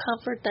hope and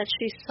comfort that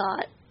she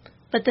sought,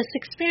 but this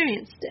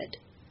experience did?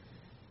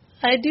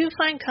 I do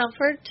find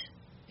comfort,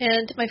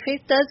 and my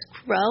faith does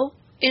grow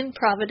in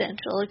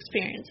providential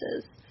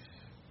experiences.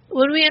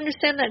 When we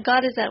understand that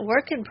God is at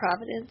work in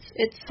providence,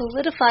 it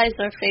solidifies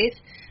our faith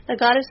that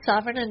God is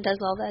sovereign and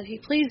does all that He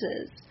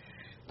pleases.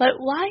 But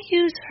why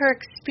use her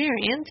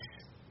experience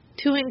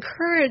to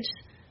encourage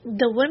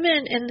the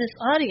women in this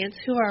audience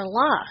who are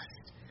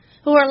lost,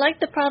 who are like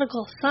the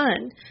prodigal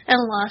son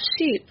and lost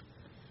sheep?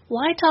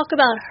 Why talk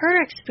about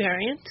her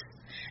experience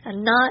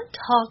and not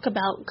talk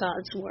about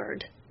God's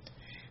word?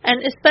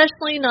 and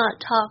especially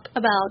not talk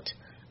about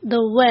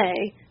the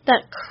way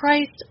that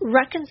Christ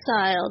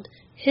reconciled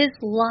his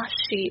lost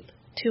sheep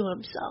to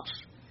himself.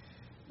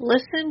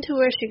 Listen to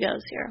where she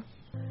goes here.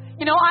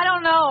 I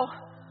don't know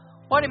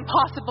what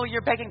impossible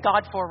you're begging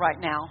God for right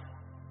now.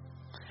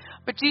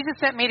 But Jesus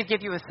sent me to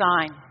give you a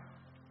sign.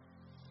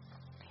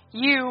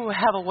 You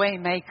have a way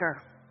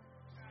maker.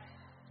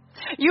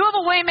 You have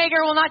a way maker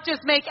who will not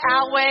just make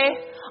our way,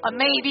 a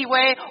maybe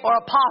way, or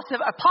a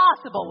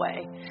possible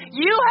way.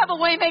 You have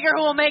a way maker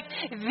who will make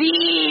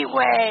the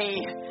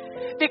way.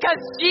 Because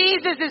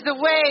Jesus is the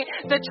way,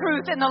 the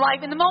truth, and the life.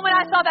 And the moment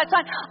I saw that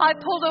sign, I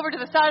pulled over to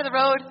the side of the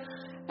road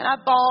and I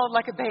bawled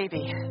like a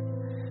baby.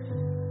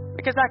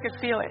 Because I could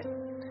feel it.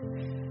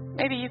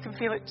 Maybe you can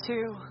feel it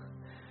too.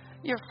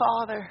 Your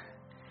Father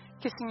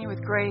kissing you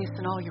with grace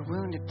in all your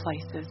wounded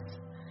places.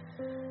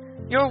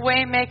 Your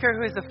waymaker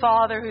who is the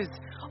Father who's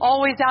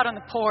always out on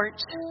the porch,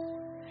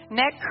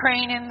 neck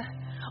craning,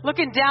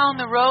 looking down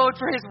the road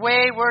for his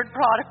wayward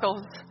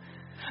prodigals.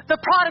 The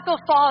prodigal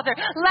Father,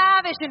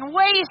 lavish and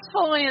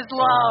wasteful in his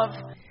love.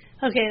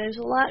 Okay, there's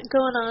a lot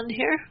going on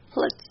here.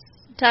 Let's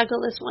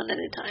tackle this one at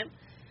a time.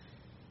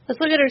 Let's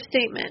look at her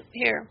statement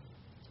here.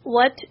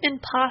 What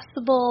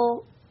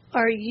impossible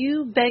are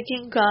you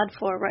begging God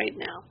for right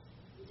now?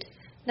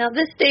 Now,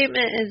 this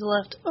statement is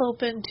left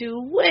open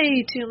to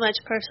way too much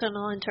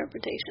personal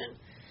interpretation.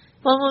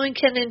 One woman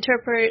can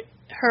interpret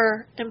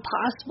her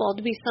impossible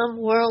to be some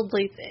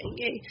worldly thing,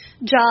 a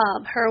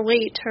job, her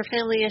weight, her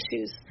family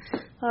issues,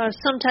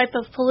 some type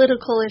of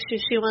political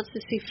issue she wants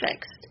to see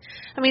fixed.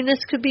 I mean,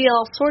 this could be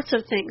all sorts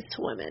of things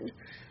to women.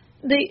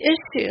 The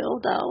issue,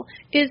 though,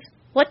 is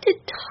what did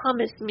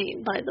Thomas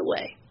mean by the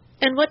way?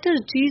 And what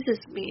does Jesus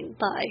mean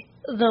by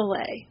the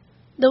way?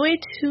 The way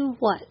to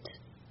what?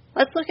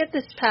 Let's look at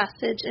this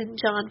passage in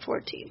John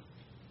 14.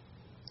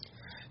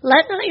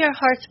 Let not your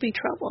hearts be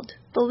troubled.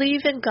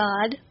 Believe in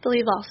God,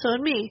 believe also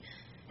in me.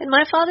 In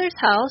my Father's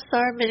house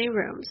are many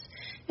rooms.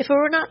 If it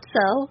were not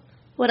so,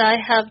 would I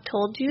have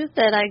told you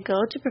that I go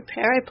to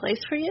prepare a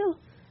place for you?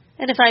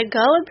 And if I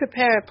go and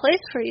prepare a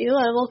place for you,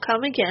 I will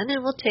come again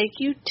and will take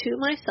you to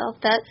myself,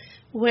 that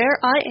where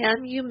I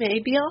am you may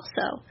be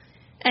also.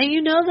 And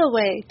you know the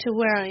way to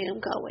where I am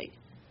going.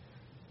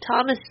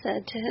 Thomas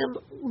said to him,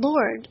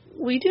 Lord,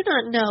 we do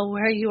not know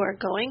where you are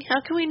going. How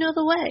can we know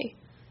the way?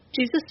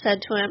 Jesus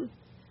said to him,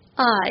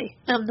 I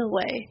am the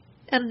way,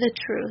 and the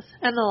truth,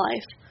 and the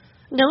life.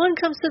 No one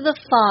comes to the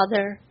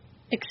Father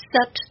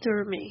except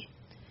through me.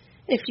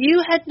 If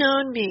you had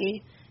known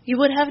me, you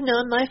would have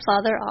known my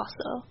Father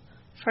also.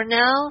 For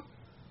now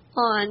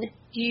on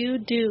you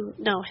do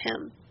know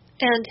him,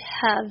 and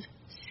have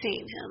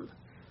seen him.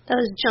 That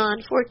was John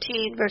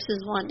 14,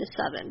 verses 1 to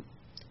 7.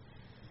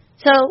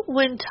 So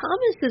when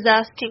Thomas is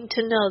asking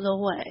to know the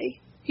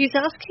way, he's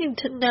asking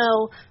to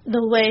know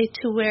the way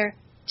to where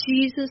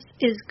Jesus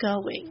is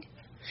going.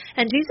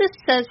 And Jesus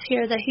says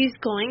here that he's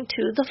going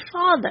to the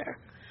Father.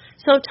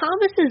 So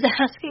Thomas is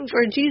asking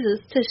for Jesus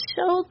to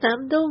show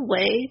them the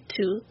way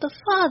to the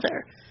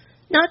Father.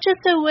 Not just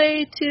a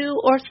way to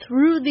or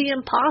through the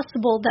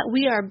impossible that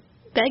we are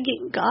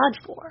begging God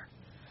for.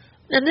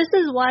 And this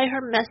is why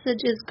her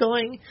message is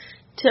going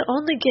to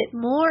only get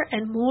more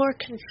and more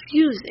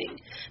confusing,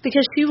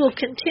 because she will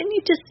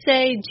continue to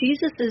say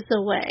Jesus is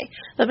the way,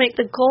 but make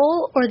the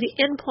goal or the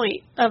end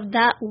point of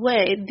that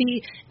way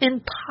the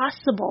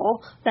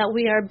impossible that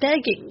we are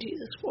begging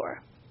Jesus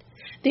for.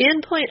 The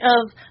end point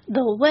of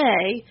the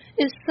way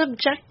is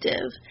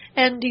subjective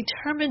and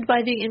determined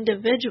by the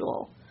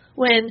individual,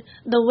 when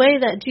the way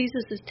that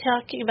Jesus is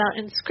talking about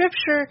in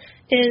Scripture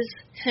is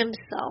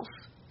himself,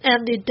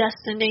 and the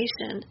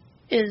destination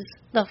is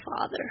the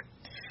Father.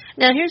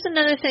 Now, here's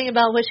another thing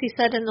about what she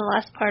said in the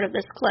last part of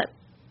this clip.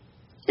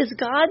 Is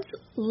God's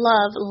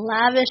love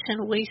lavish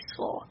and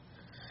wasteful?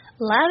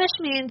 Lavish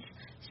means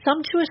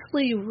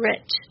sumptuously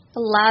rich,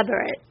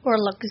 elaborate, or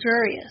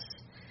luxurious.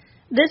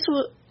 This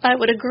I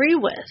would agree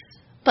with,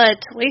 but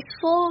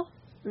wasteful?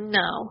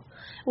 No.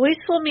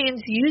 Wasteful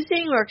means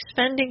using or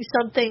expending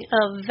something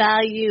of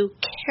value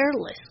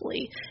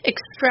carelessly,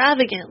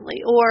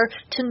 extravagantly, or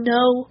to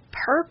no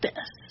purpose.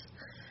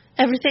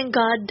 Everything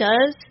God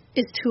does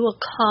is to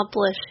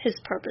accomplish his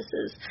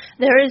purposes.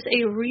 There is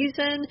a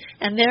reason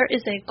and there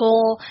is a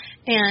goal,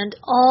 and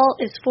all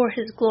is for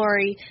his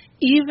glory,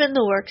 even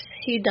the works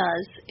he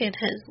does in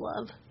his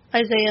love.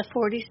 Isaiah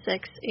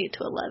 46,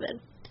 8-11.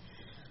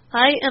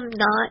 I am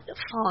not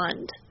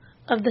fond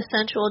of the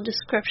sensual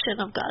description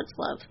of God's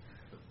love.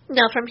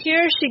 Now from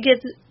here she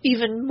gets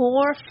even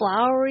more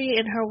flowery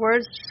in her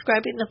words,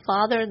 describing the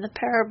father in the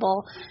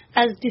parable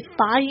as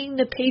defying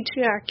the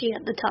patriarchy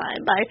at the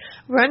time by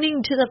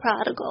running to the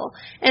prodigal,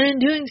 and in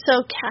doing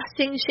so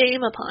casting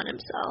shame upon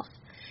himself.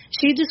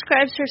 She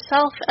describes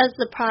herself as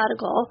the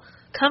prodigal,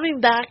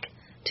 coming back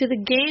to the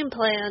game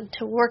plan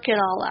to work it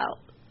all out.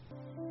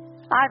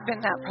 I've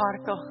been that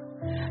prodigal.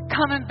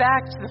 Coming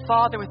back to the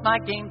Father with my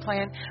game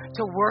plan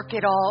to work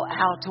it all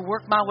out, to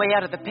work my way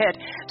out of the pit,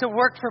 to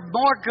work for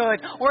more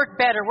good, work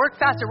better, work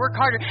faster, work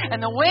harder.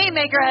 And the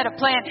Waymaker had a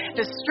plan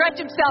to stretch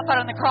himself out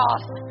on the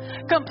cross,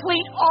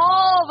 complete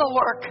all the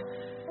work,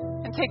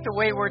 and take the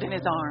wayward in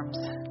his arms.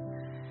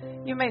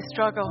 You may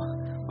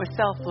struggle with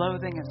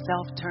self-loathing and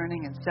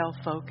self-turning and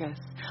self-focus,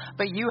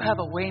 but you have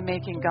a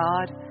way-making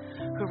God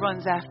who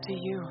runs after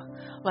you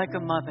like a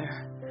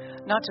mother,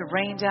 not to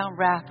rain down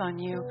wrath on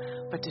you,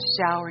 but to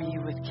shower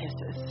you with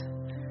kisses.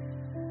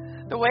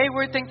 The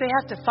wayward think they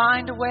have to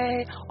find a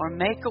way or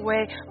make a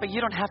way, but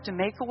you don't have to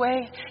make a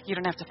way. You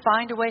don't have to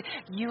find a way.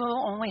 You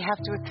only have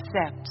to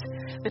accept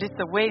that it's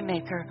the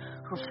Waymaker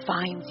who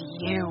finds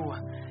you,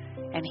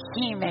 and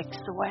he makes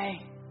the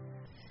way.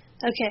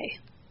 Okay,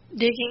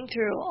 digging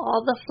through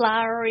all the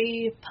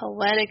flowery,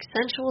 poetic,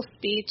 sensual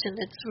speech, and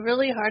it's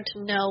really hard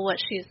to know what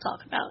she is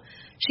talking about.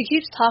 She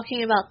keeps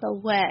talking about the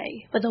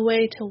way, but the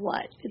way to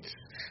what? It's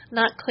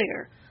not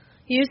clear.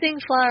 Using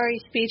flowery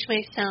speech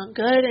may sound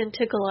good and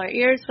tickle our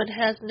ears, but it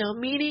has no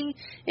meaning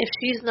if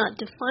she's not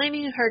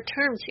defining her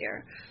terms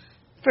here.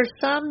 For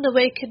some, the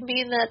way could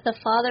mean that the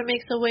Father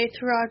makes a way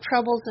through our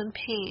troubles and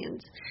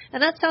pains.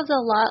 And that sounds a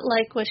lot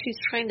like what she's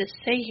trying to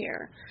say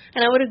here.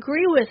 And I would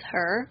agree with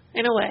her,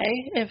 in a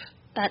way, if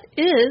that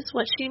is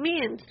what she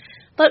means.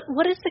 But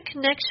what is the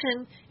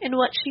connection in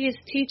what she is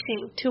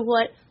teaching to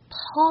what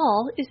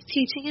Paul is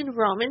teaching in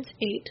Romans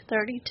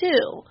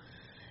 8:32?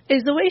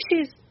 Is the way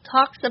she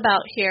talks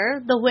about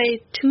here the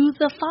way to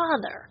the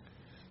Father?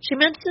 She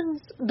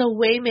mentions the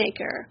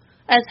Waymaker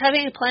as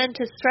having a plan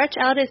to stretch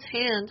out his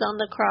hands on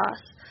the cross,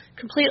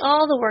 complete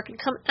all the work, and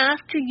come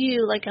after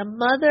you like a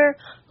mother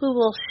who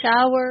will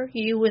shower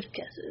you with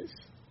kisses.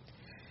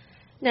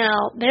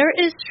 Now, there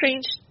is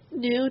strange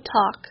new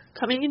talk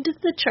coming into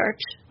the church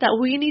that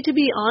we need to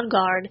be on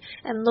guard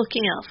and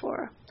looking out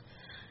for.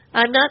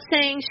 I'm not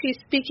saying she's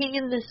speaking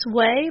in this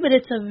way, but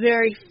it's a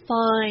very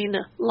fine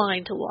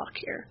line to walk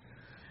here.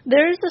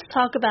 There is this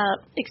talk about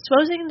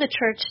exposing the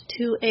church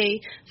to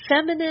a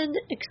feminine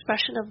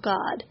expression of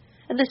God,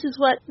 and this is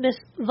what Miss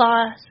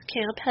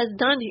Voskamp has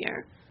done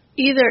here,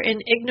 either in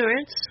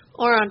ignorance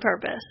or on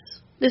purpose.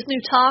 This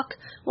new talk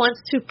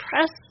wants to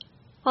press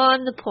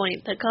on the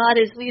point that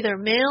God is neither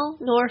male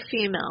nor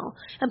female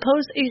and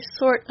pose a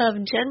sort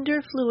of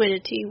gender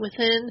fluidity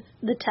within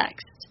the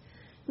text,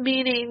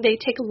 meaning they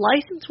take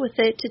license with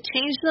it to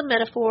change the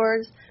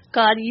metaphors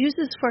God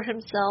uses for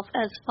himself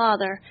as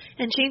Father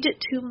and change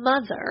it to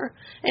Mother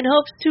in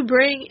hopes to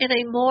bring in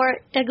a more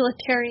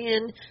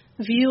egalitarian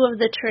view of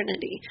the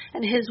Trinity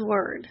and his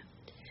Word.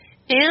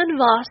 Anne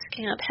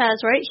Voskamp has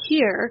right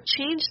here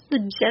changed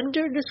the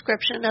gender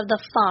description of the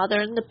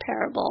Father in the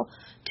parable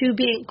to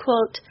being,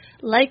 quote,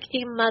 like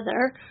a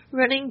mother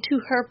running to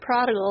her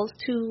prodigals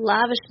to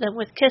lavish them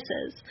with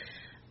kisses.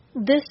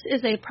 This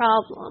is a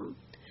problem.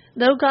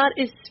 Though God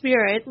is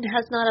spirit and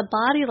has not a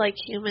body like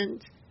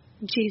humans,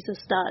 Jesus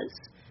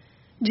does.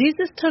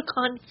 Jesus took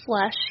on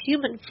flesh,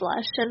 human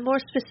flesh, and more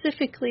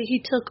specifically,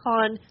 he took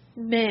on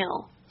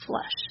male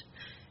flesh.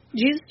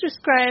 Jesus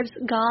describes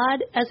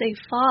God as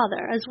a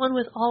father, as one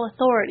with all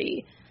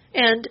authority,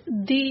 and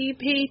the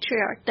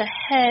patriarch, the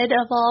head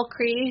of all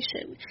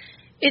creation.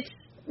 It's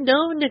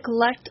no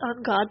neglect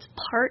on God's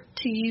part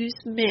to use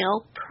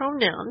male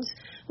pronouns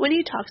when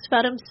he talks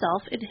about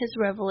himself in his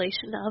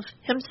revelation of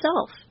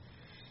himself.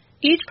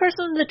 Each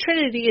person in the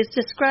Trinity is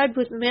described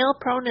with male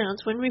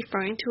pronouns when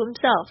referring to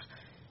himself.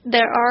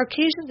 There are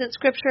occasions in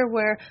Scripture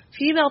where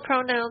female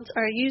pronouns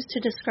are used to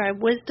describe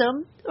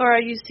wisdom or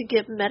are used to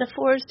give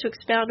metaphors to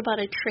expound about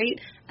a trait,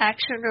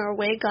 action, or a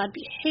way God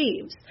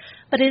behaves,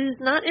 but it is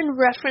not in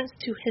reference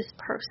to his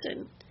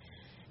person.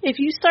 If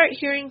you start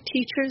hearing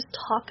teachers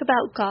talk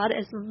about God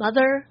as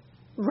mother,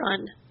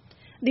 run.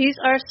 These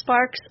are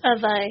sparks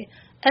of a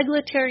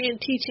egalitarian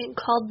teaching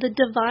called the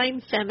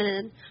divine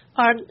feminine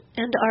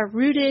and are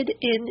rooted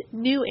in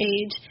New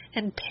Age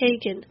and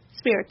pagan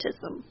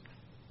spiritism.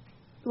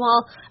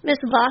 While Miss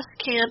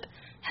Voskamp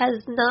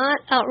has not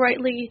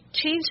outrightly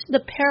changed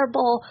the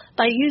parable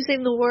by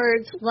using the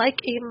words like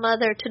a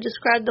mother to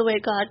describe the way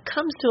God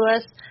comes to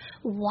us,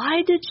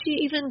 why did she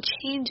even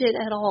change it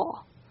at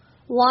all?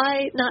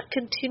 Why not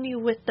continue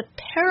with the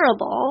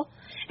parable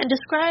and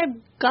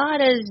describe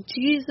God as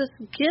Jesus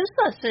gives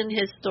us in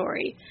his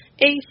story,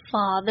 a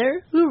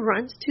father who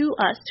runs to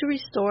us to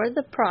restore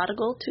the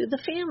prodigal to the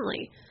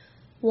family?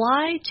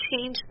 Why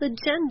change the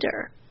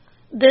gender?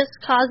 This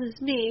causes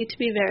me to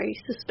be very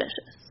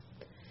suspicious.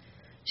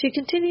 She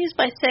continues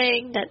by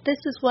saying that this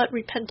is what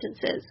repentance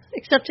is,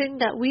 accepting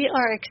that we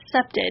are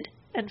accepted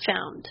and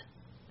found.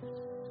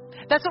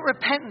 That's what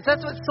repentance,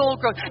 that's what soul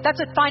growth, that's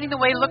what finding the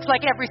way looks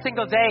like every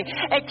single day.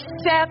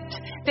 Accept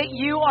that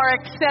you are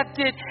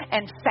accepted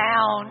and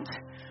found.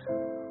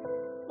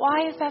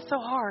 Why is that so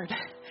hard?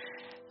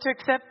 To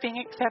accept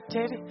being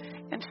accepted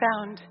and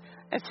found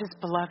as his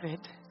beloved,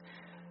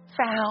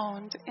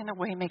 found in the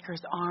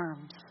Waymaker's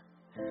arms.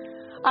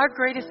 Our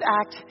greatest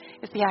act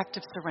is the act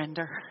of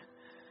surrender.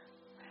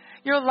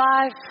 Your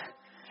life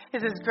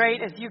is as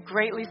great as you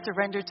greatly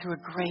surrender to a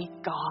great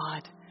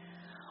God.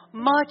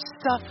 much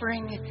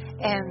suffering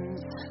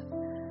ends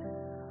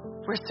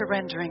where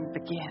surrendering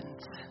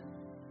begins.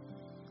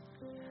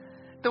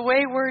 The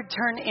wayward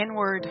turn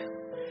inward.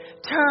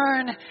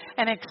 Turn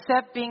and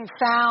accept being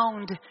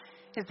found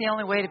is the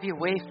only way to be a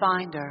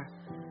wayfinder.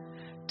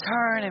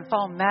 Turn and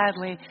fall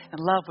madly in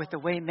love with the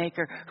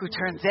waymaker who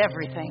turns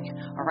everything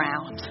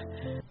around.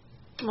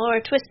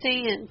 More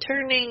twisting and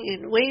turning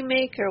and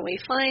waymaker,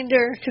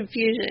 wayfinder,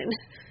 confusion.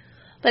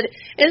 But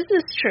is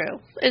this true?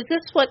 Is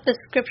this what the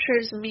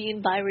scriptures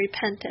mean by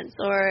repentance?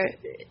 Or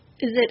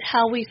is it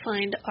how we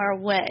find our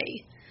way?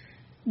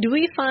 Do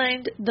we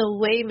find the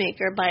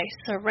waymaker by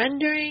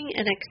surrendering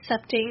and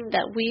accepting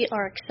that we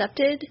are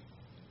accepted?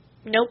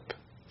 Nope.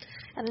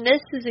 And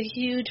this is a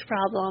huge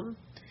problem.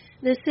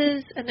 This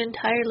is an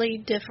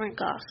entirely different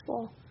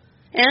gospel.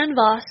 And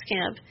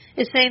Voskamp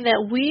is saying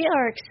that we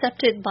are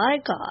accepted by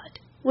God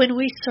when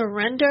we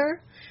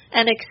surrender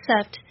and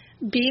accept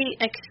being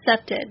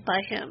accepted by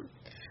Him.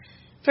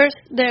 First,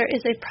 there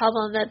is a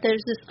problem that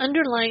there's this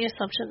underlying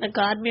assumption that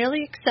God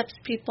merely accepts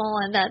people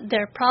and that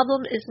their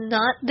problem is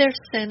not their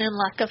sin and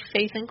lack of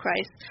faith in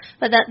Christ,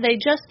 but that they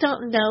just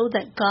don't know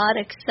that God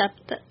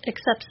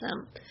accepts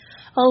them.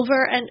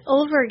 Over and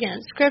over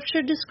again,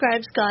 Scripture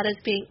describes God as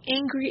being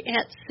angry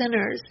at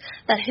sinners,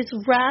 that His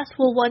wrath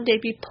will one day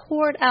be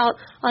poured out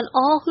on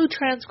all who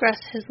transgress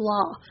His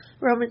law.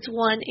 Romans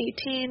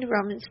 1:18,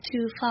 Romans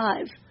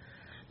 2:5.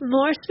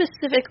 More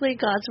specifically,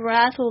 God's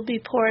wrath will be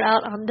poured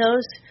out on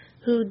those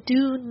who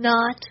do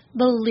not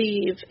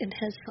believe in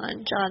His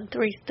Son, John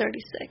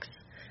 3:36.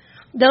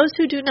 Those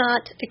who do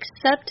not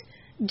accept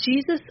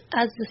Jesus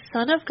as the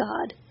Son of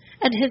God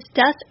and His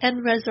death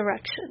and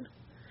resurrection.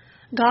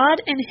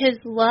 God, in His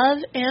love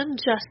and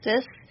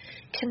justice,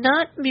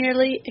 cannot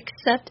merely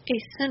accept a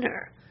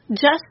sinner.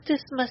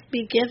 Justice must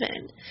be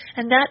given,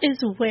 and that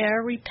is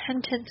where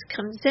repentance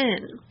comes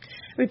in.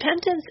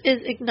 Repentance is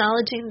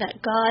acknowledging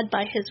that God,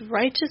 by His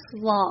righteous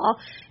law,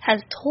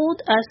 has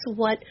told us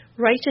what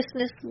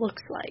righteousness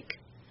looks like.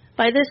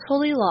 By this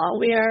holy law,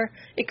 we are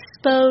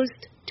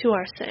exposed to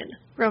our sin,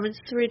 Romans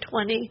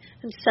 3:20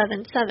 and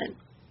 7:7,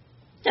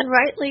 and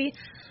rightly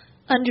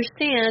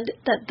understand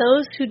that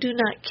those who do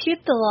not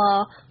keep the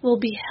law will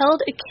be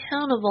held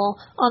accountable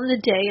on the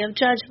day of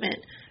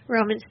judgment,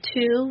 Romans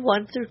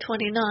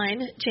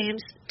 2:1-29,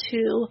 James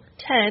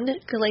 2:10,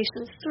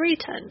 Galatians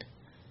 3:10.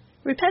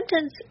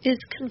 Repentance is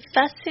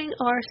confessing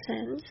our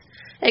sins,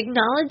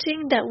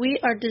 acknowledging that we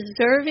are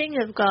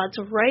deserving of God's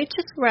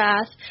righteous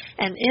wrath,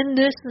 and in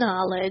this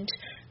knowledge,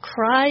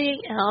 crying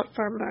out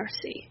for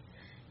mercy.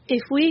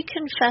 If we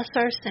confess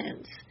our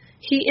sins,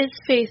 He is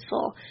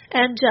faithful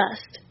and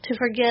just to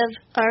forgive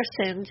our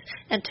sins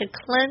and to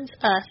cleanse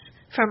us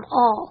from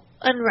all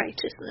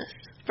unrighteousness.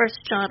 1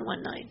 John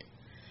 1:9.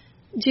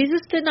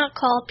 Jesus did not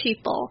call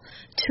people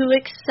to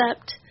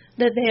accept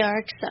that they are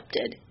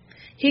accepted.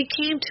 He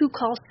came to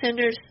call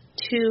sinners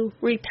to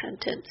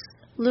repentance.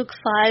 Luke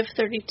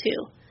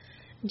 5:32.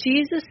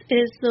 Jesus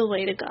is the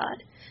way to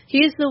God.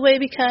 He is the way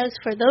because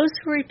for those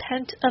who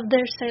repent of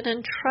their sin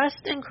and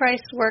trust in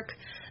Christ's work,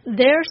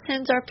 their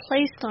sins are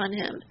placed on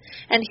Him,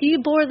 and He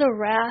bore the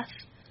wrath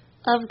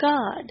of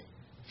God.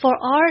 For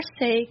our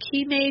sake,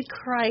 He made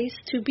Christ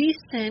to be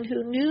sin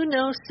who knew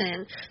no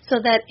sin, so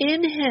that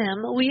in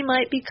Him we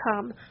might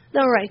become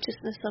the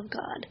righteousness of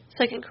God.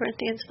 2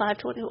 Corinthians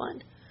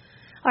 5:21.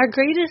 Our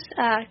greatest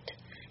act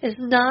is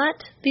not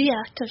the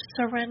act of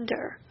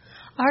surrender.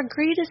 Our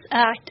greatest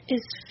act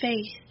is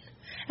faith.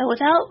 And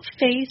without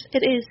faith,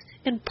 it is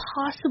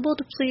impossible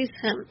to please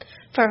Him.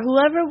 For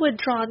whoever would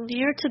draw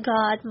near to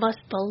God must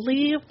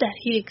believe that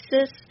He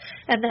exists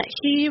and that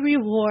He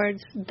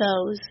rewards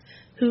those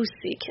who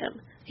seek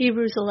Him.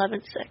 Hebrews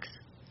 11:6.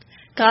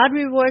 God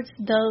rewards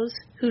those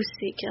who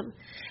seek Him.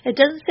 It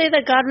doesn't say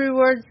that God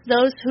rewards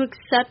those who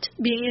accept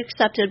being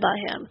accepted by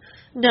Him.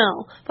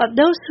 No, but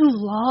those who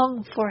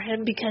long for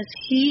Him because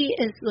He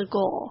is the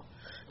goal.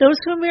 Those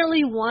who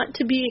merely want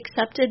to be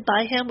accepted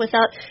by Him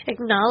without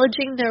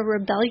acknowledging their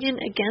rebellion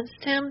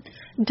against Him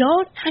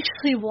don't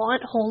actually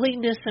want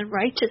holiness and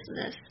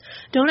righteousness.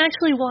 Don't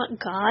actually want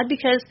God,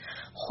 because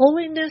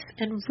holiness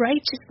and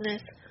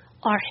righteousness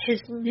are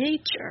His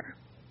nature.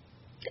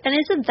 And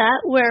isn't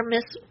that where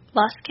Miss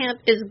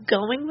Voskamp is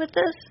going with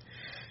this?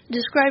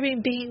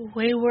 Describing being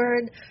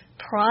wayward,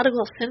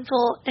 prodigal,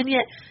 sinful, and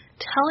yet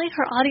telling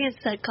her audience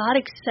that God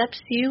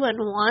accepts you and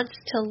wants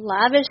to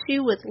lavish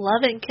you with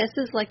love and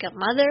kisses like a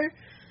mother.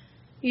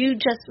 You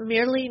just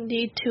merely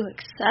need to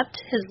accept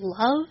His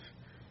love.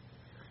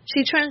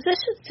 She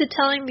transitions to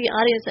telling the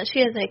audience that she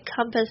has a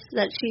compass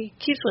that she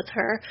keeps with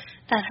her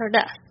at her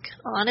desk.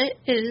 On it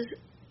is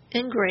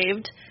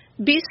engraved,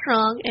 "Be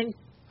strong and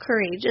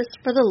courageous,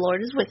 for the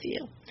Lord is with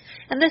you."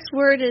 And this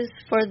word is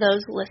for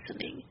those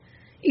listening.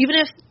 Even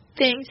if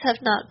things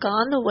have not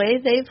gone the way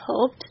they've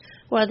hoped,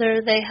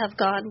 whether they have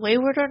gone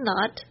wayward or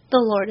not, the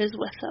Lord is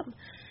with them.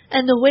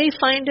 And the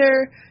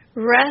wayfinder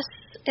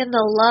rests in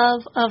the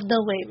love of the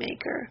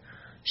waymaker.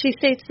 She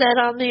states that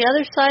on the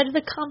other side of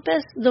the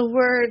compass, the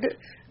word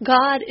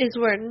God is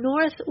where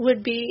north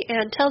would be,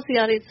 and tells the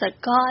audience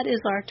that God is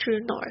our true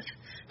north.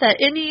 that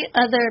any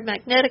other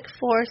magnetic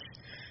force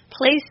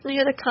placed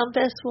near the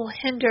compass will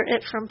hinder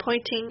it from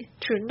pointing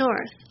true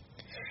north.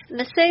 In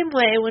the same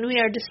way, when we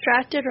are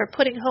distracted or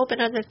putting hope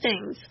in other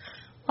things,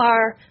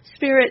 our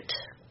spirit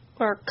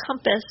or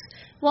compass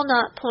will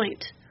not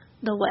point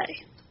the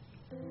way.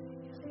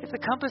 If the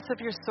compass of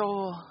your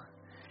soul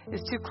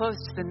is too close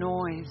to the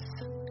noise,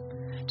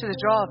 to the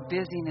draw of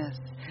busyness,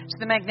 to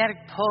the magnetic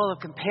pull of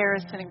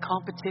comparison and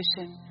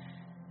competition,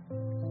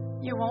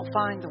 you won't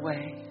find the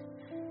way,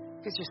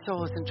 because your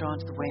soul isn't drawn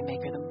to the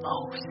Waymaker the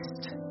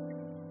most.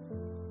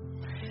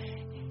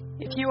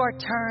 If you are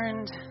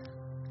turned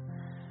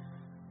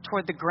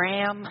toward the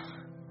gram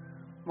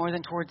more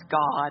than towards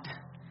God,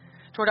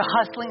 toward a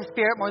hustling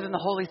spirit more than the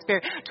Holy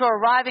Spirit, to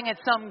arriving at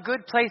some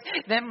good place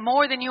then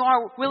more than you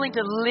are willing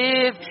to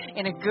live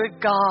in a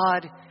good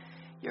God,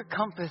 your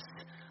compass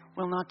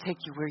will not take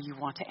you where you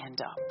want to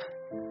end up.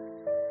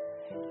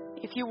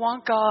 If you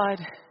want God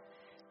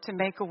to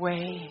make a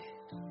way,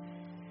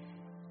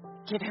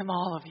 give Him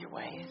all of your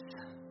ways.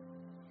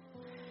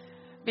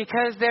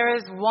 Because there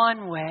is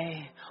one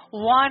way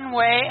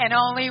and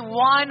only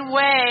one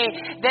way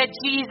that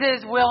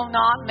Jesus will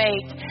not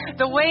make.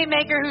 The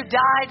Waymaker who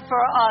died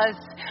for us,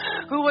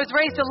 who was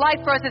raised to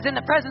life for us, is in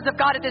the presence of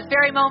God at this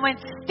very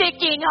moment,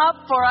 sticking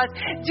up for us.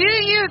 Do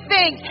you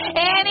think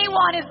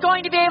anyone is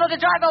going to be able to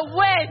drive a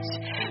wedge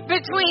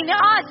between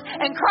us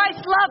and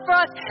Christ's love for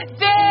us?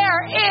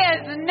 There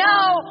is no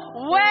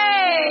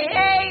way.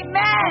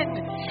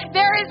 Amen.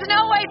 There is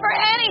no way for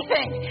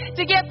anything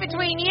to get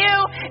between you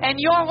and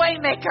your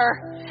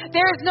Waymaker.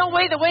 There is no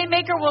way the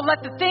Waymaker will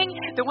let the thing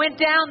that went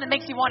down that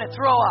makes you want to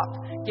throw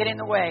up get in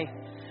the way.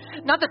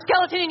 Not the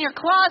skeleton in your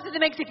closet that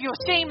makes you feel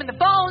shame in the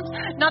bones.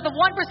 Not the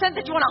 1%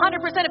 that you want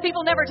 100% of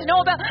people never to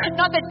know about.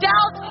 Not the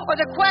doubts or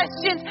the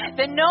questions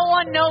that no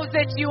one knows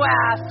that you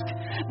ask.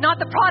 Not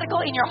the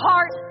prodigal in your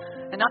heart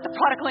and not the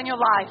prodigal in your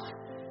life.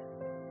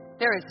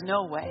 There is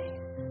no way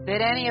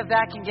that any of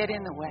that can get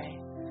in the way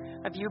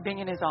of you being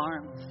in His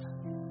arms,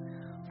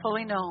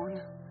 fully known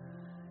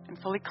and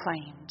fully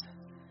claimed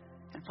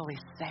and fully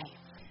safe.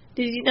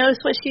 Did you notice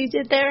what she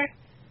did there?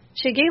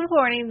 She gave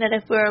warning that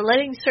if we are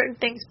letting certain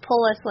things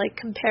pull us like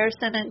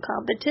comparison and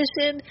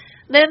competition,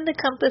 then the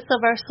compass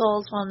of our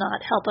souls will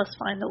not help us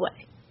find the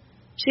way.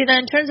 She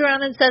then turns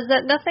around and says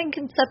that nothing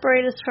can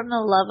separate us from the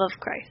love of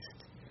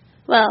Christ.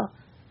 Well,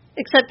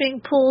 except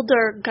being pulled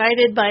or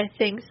guided by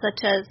things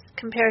such as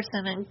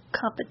comparison and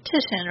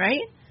competition,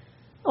 right?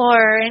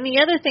 Or any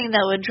other thing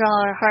that would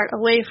draw our heart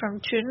away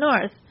from true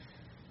north.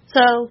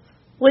 So,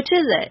 which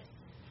is it?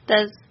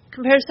 Does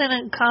comparison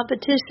and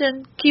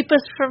competition keep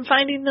us from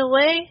finding the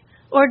way?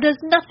 Or does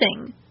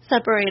nothing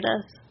separate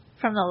us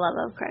from the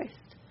love of Christ?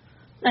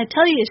 I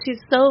tell you, she's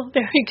so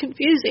very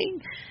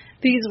confusing,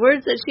 these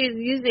words that she's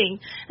using.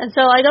 And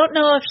so I don't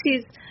know if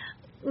she's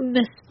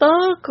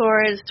misspoke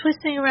or is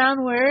twisting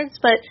around words,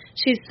 but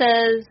she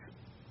says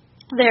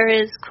there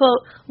is,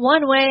 quote,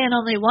 one way and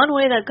only one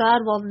way that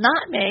God will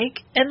not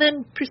make, and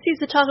then proceeds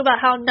to talk about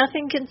how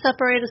nothing can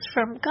separate us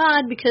from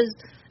God because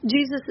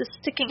Jesus is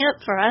sticking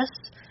up for us.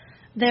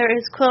 There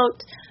is,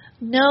 quote,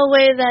 no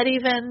way that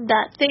even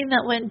that thing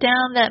that went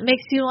down that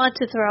makes you want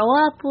to throw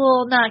up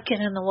will not get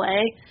in the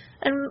way.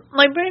 And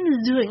my brain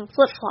is doing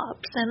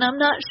flip-flops, and I'm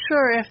not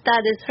sure if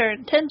that is her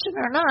intention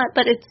or not,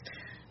 but it's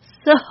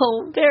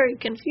so very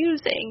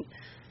confusing.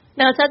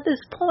 Now, it's at this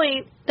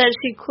point that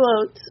she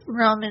quotes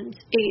Romans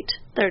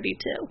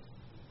 8:32.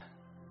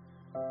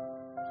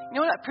 You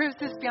know what proves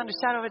this beyond a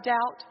shadow of a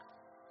doubt?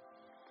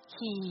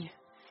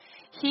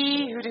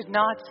 He who did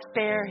not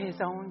spare His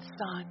own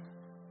Son,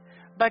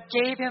 but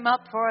gave Him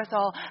up for us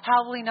all,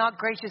 how will He not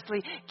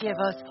graciously give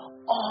us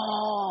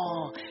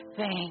all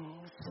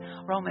things?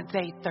 Romans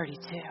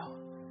 8:32.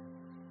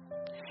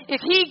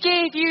 If He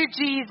gave you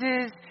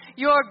Jesus,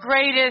 your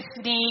greatest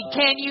need,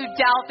 can you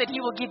doubt that He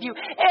will give you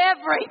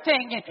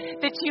everything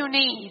that you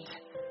need?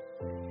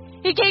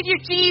 He gave you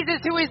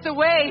Jesus, who is the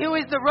way, who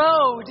is the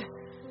road.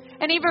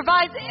 And He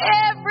provides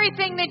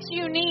everything that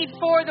you need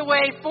for the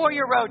way, for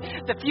your road.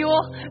 The fuel,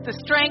 the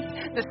strength,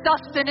 the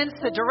sustenance,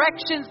 the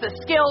directions, the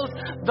skills,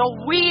 the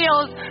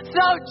wheels.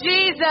 So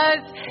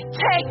Jesus,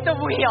 take the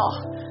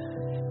wheel.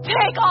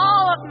 Take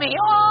all of me,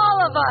 all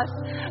of us.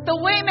 The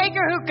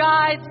Waymaker who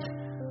guides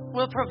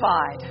will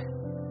provide.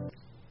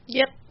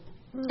 Yep,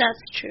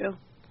 that's true.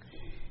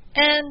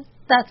 And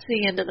that's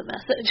the end of the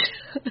message.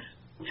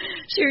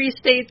 She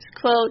restates,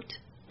 quote,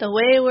 the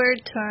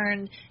wayward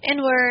turn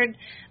inward,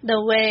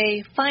 the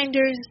way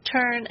finders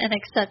turn and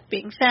accept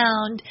being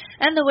found,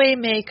 and the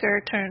Waymaker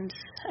turns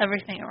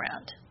everything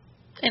around,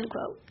 end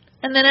quote.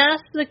 And then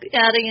asks the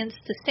audience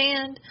to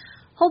stand,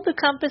 hold the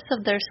compass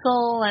of their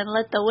soul, and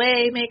let the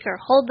Waymaker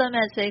hold them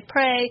as they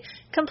pray,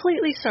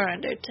 completely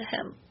surrendered to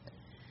Him.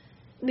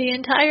 The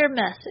entire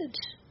message,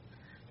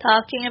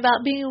 talking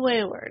about being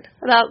wayward,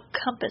 about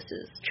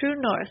compasses, true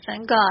north,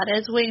 and God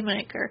as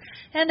Waymaker,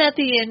 and at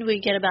the end we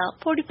get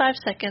about 45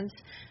 seconds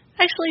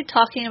actually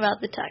talking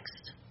about the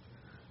text.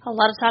 A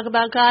lot of talk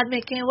about God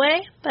making a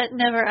way, but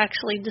never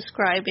actually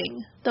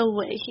describing the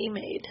way He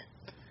made.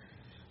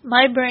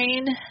 My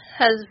brain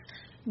has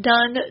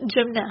done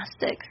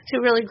gymnastics to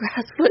really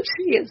grasp what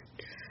she is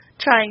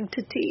trying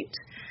to teach.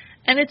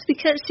 And it's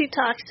because she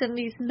talks in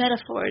these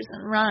metaphors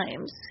and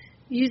rhymes,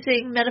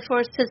 using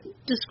metaphors to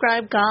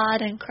describe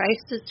God and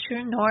Christ as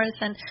true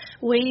north, and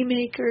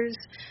waymakers,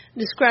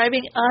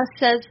 describing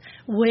us as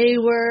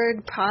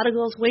wayward,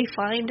 prodigals,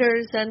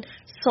 wayfinders, and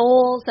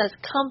souls as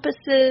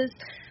compasses.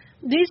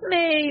 These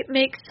may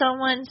make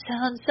someone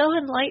sound so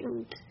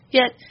enlightened,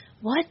 yet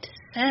what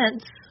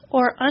sense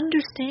or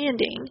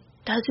understanding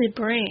does it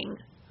bring?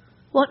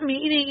 What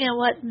meaning and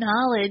what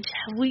knowledge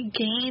have we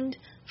gained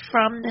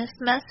from this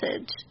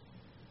message?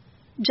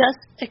 Just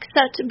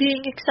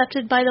being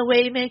accepted by the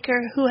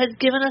waymaker who has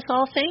given us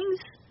all things?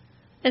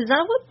 Is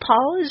that what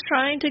Paul is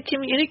trying to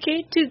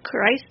communicate to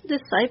Christ's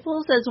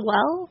disciples as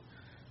well?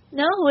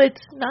 No,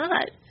 it's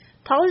not.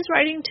 Paul is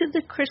writing to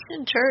the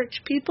Christian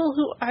church, people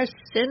who are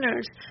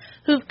sinners,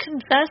 who've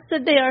confessed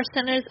that they are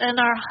sinners and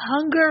are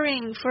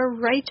hungering for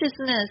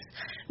righteousness,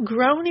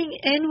 groaning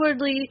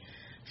inwardly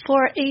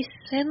for a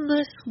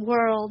sinless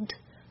world,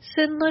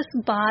 sinless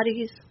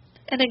bodies,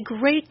 and a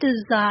great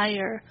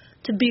desire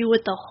to be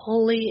with the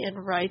holy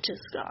and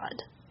righteous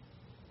God.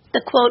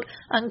 The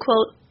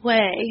quote-unquote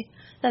way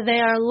that they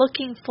are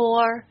looking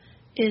for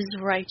is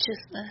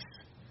righteousness,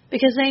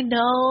 because they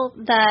know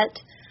that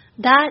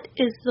that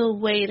is the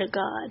way to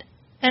God,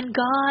 and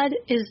God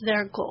is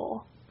their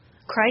goal.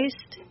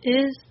 Christ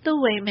is the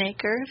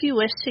waymaker, if you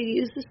wish to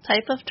use this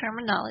type of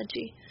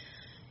terminology.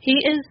 He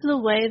is the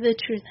way, the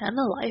truth, and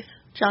the life,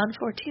 John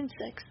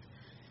 14:6.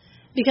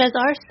 Because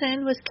our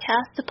sin was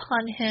cast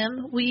upon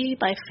him, we,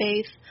 by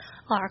faith,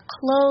 are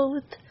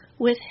clothed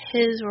with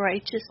his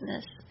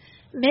righteousness,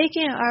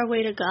 making our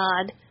way to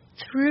God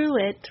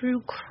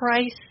through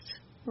Christ's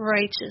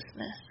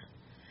righteousness.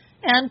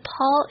 And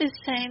Paul is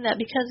saying that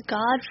because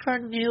God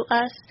foreknew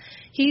us,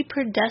 he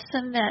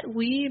predestined that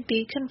we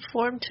be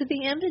conformed to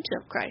the image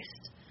of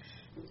Christ.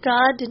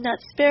 God did not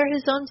spare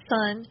his own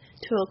Son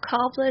to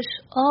accomplish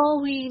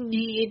all we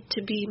need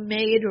to be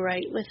made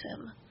right with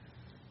him.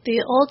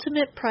 The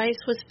ultimate price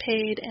was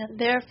paid, and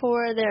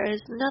therefore there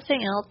is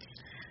nothing else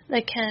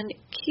that can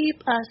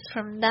keep us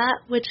from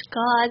that which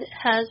God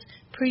has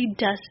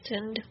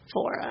predestined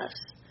for us,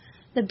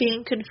 the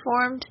being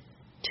conformed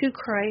to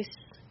Christ's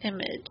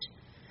image.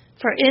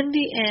 For in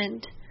the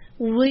end,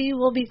 we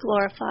will be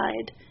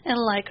glorified and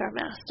like our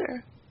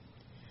Master.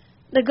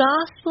 The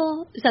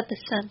gospel is at the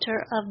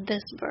center of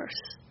this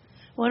verse.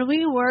 When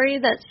we worry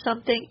that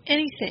something,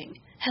 anything,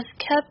 has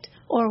kept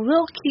or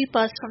will keep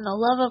us from the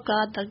love of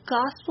God, the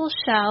gospel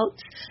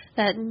shouts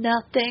that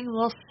nothing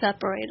will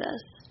separate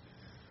us.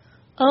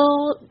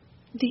 Oh,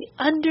 the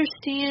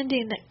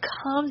understanding that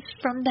comes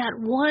from that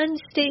one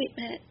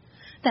statement,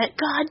 that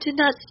God did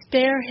not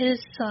spare his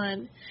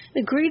Son,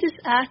 the greatest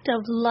act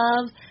of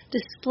love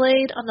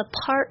displayed on the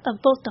part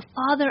of both the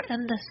Father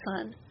and the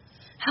Son.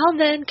 How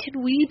then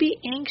can we be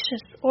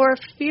anxious or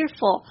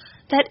fearful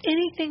that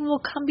anything will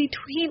come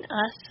between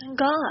us and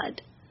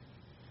God?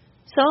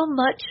 So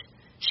much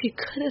she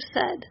could have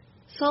said,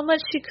 so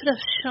much she could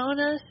have shown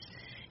us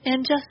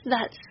in just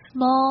that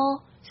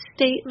small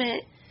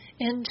statement,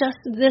 in just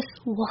this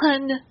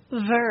one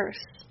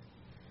verse.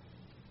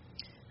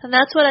 And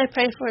that's what I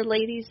pray for,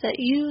 ladies, that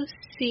you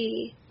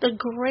see the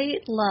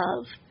great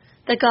love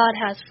that God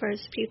has for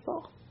his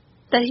people,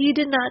 that he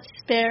did not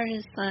spare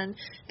his Son,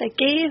 that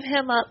gave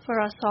him up for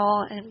us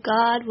all, and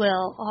God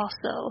will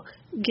also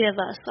give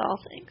us all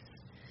things.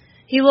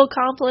 He will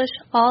accomplish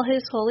all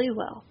his holy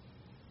will.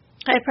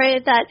 I pray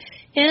that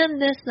in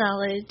this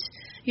knowledge,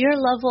 your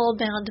love will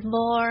abound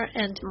more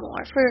and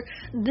more. For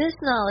this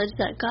knowledge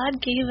that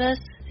God gave us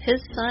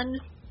his Son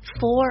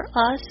for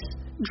us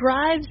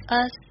drives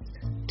us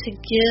to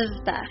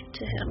give back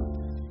to him.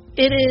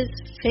 It is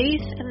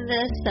faith in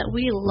this that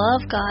we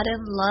love God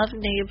and love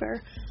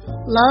neighbor,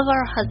 love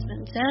our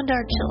husbands and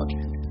our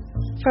children.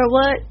 For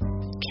what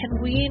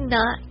can we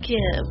not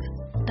give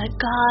that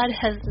God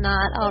has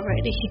not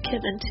already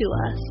given to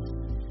us?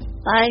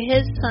 By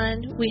his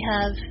Son we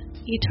have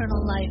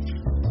eternal life.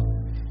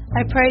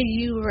 I pray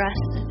you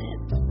rest in it.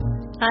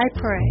 I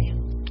pray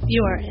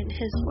you are in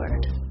his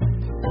word.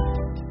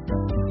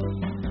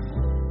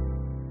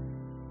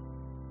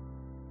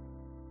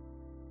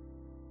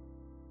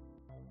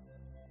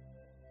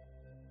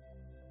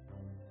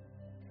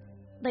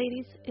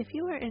 Ladies, if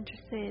you are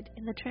interested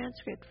in the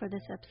transcript for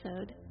this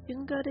episode, you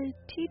can go to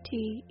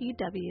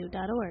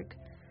tt.ew.org.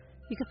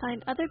 You can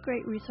find other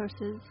great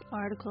resources,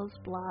 articles,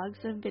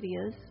 blogs, and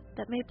videos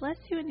that may bless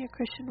you in your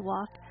Christian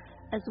walk,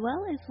 as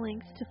well as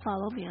links to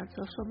follow me on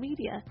social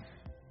media.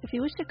 If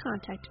you wish to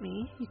contact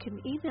me, you can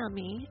email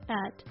me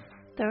at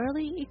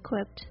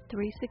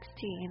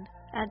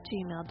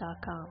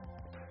thoroughly-equipped316@gmail.com.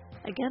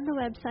 Again, the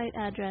website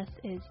address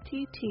is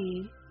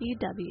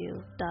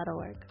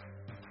tt.ew.org.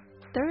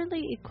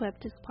 Thoroughly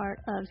Equipped is part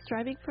of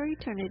Striving for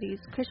Eternity's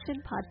Christian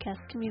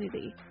podcast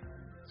community.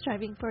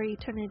 Striving for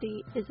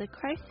Eternity is a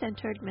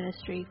Christ-centered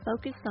ministry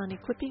focused on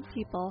equipping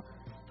people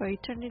for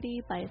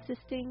eternity by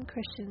assisting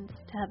Christians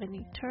to have an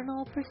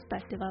eternal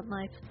perspective on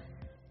life.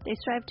 They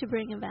strive to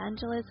bring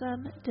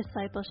evangelism,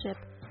 discipleship,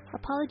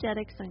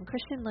 apologetics, and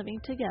Christian living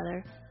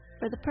together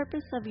for the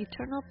purpose of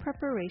eternal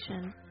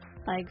preparation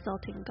by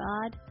exalting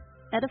God,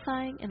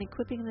 edifying and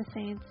equipping the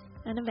saints,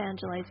 and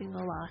evangelizing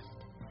the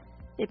lost.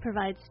 They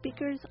provide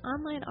speakers,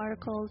 online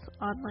articles,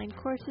 online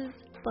courses,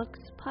 books,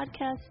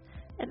 podcasts,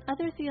 and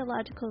other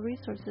theological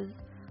resources,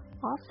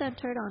 all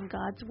centered on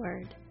God's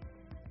Word.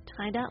 To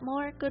find out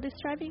more, go to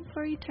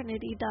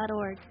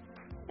strivingforeternity.org.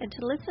 And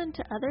to listen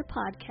to other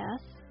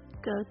podcasts,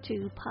 go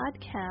to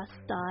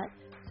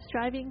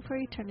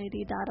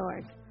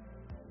podcast.strivingforeternity.org.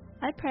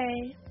 I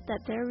pray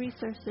that their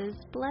resources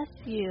bless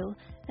you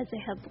as they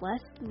have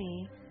blessed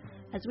me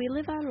as we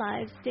live our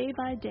lives day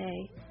by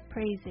day,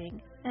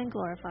 praising and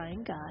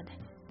glorifying God.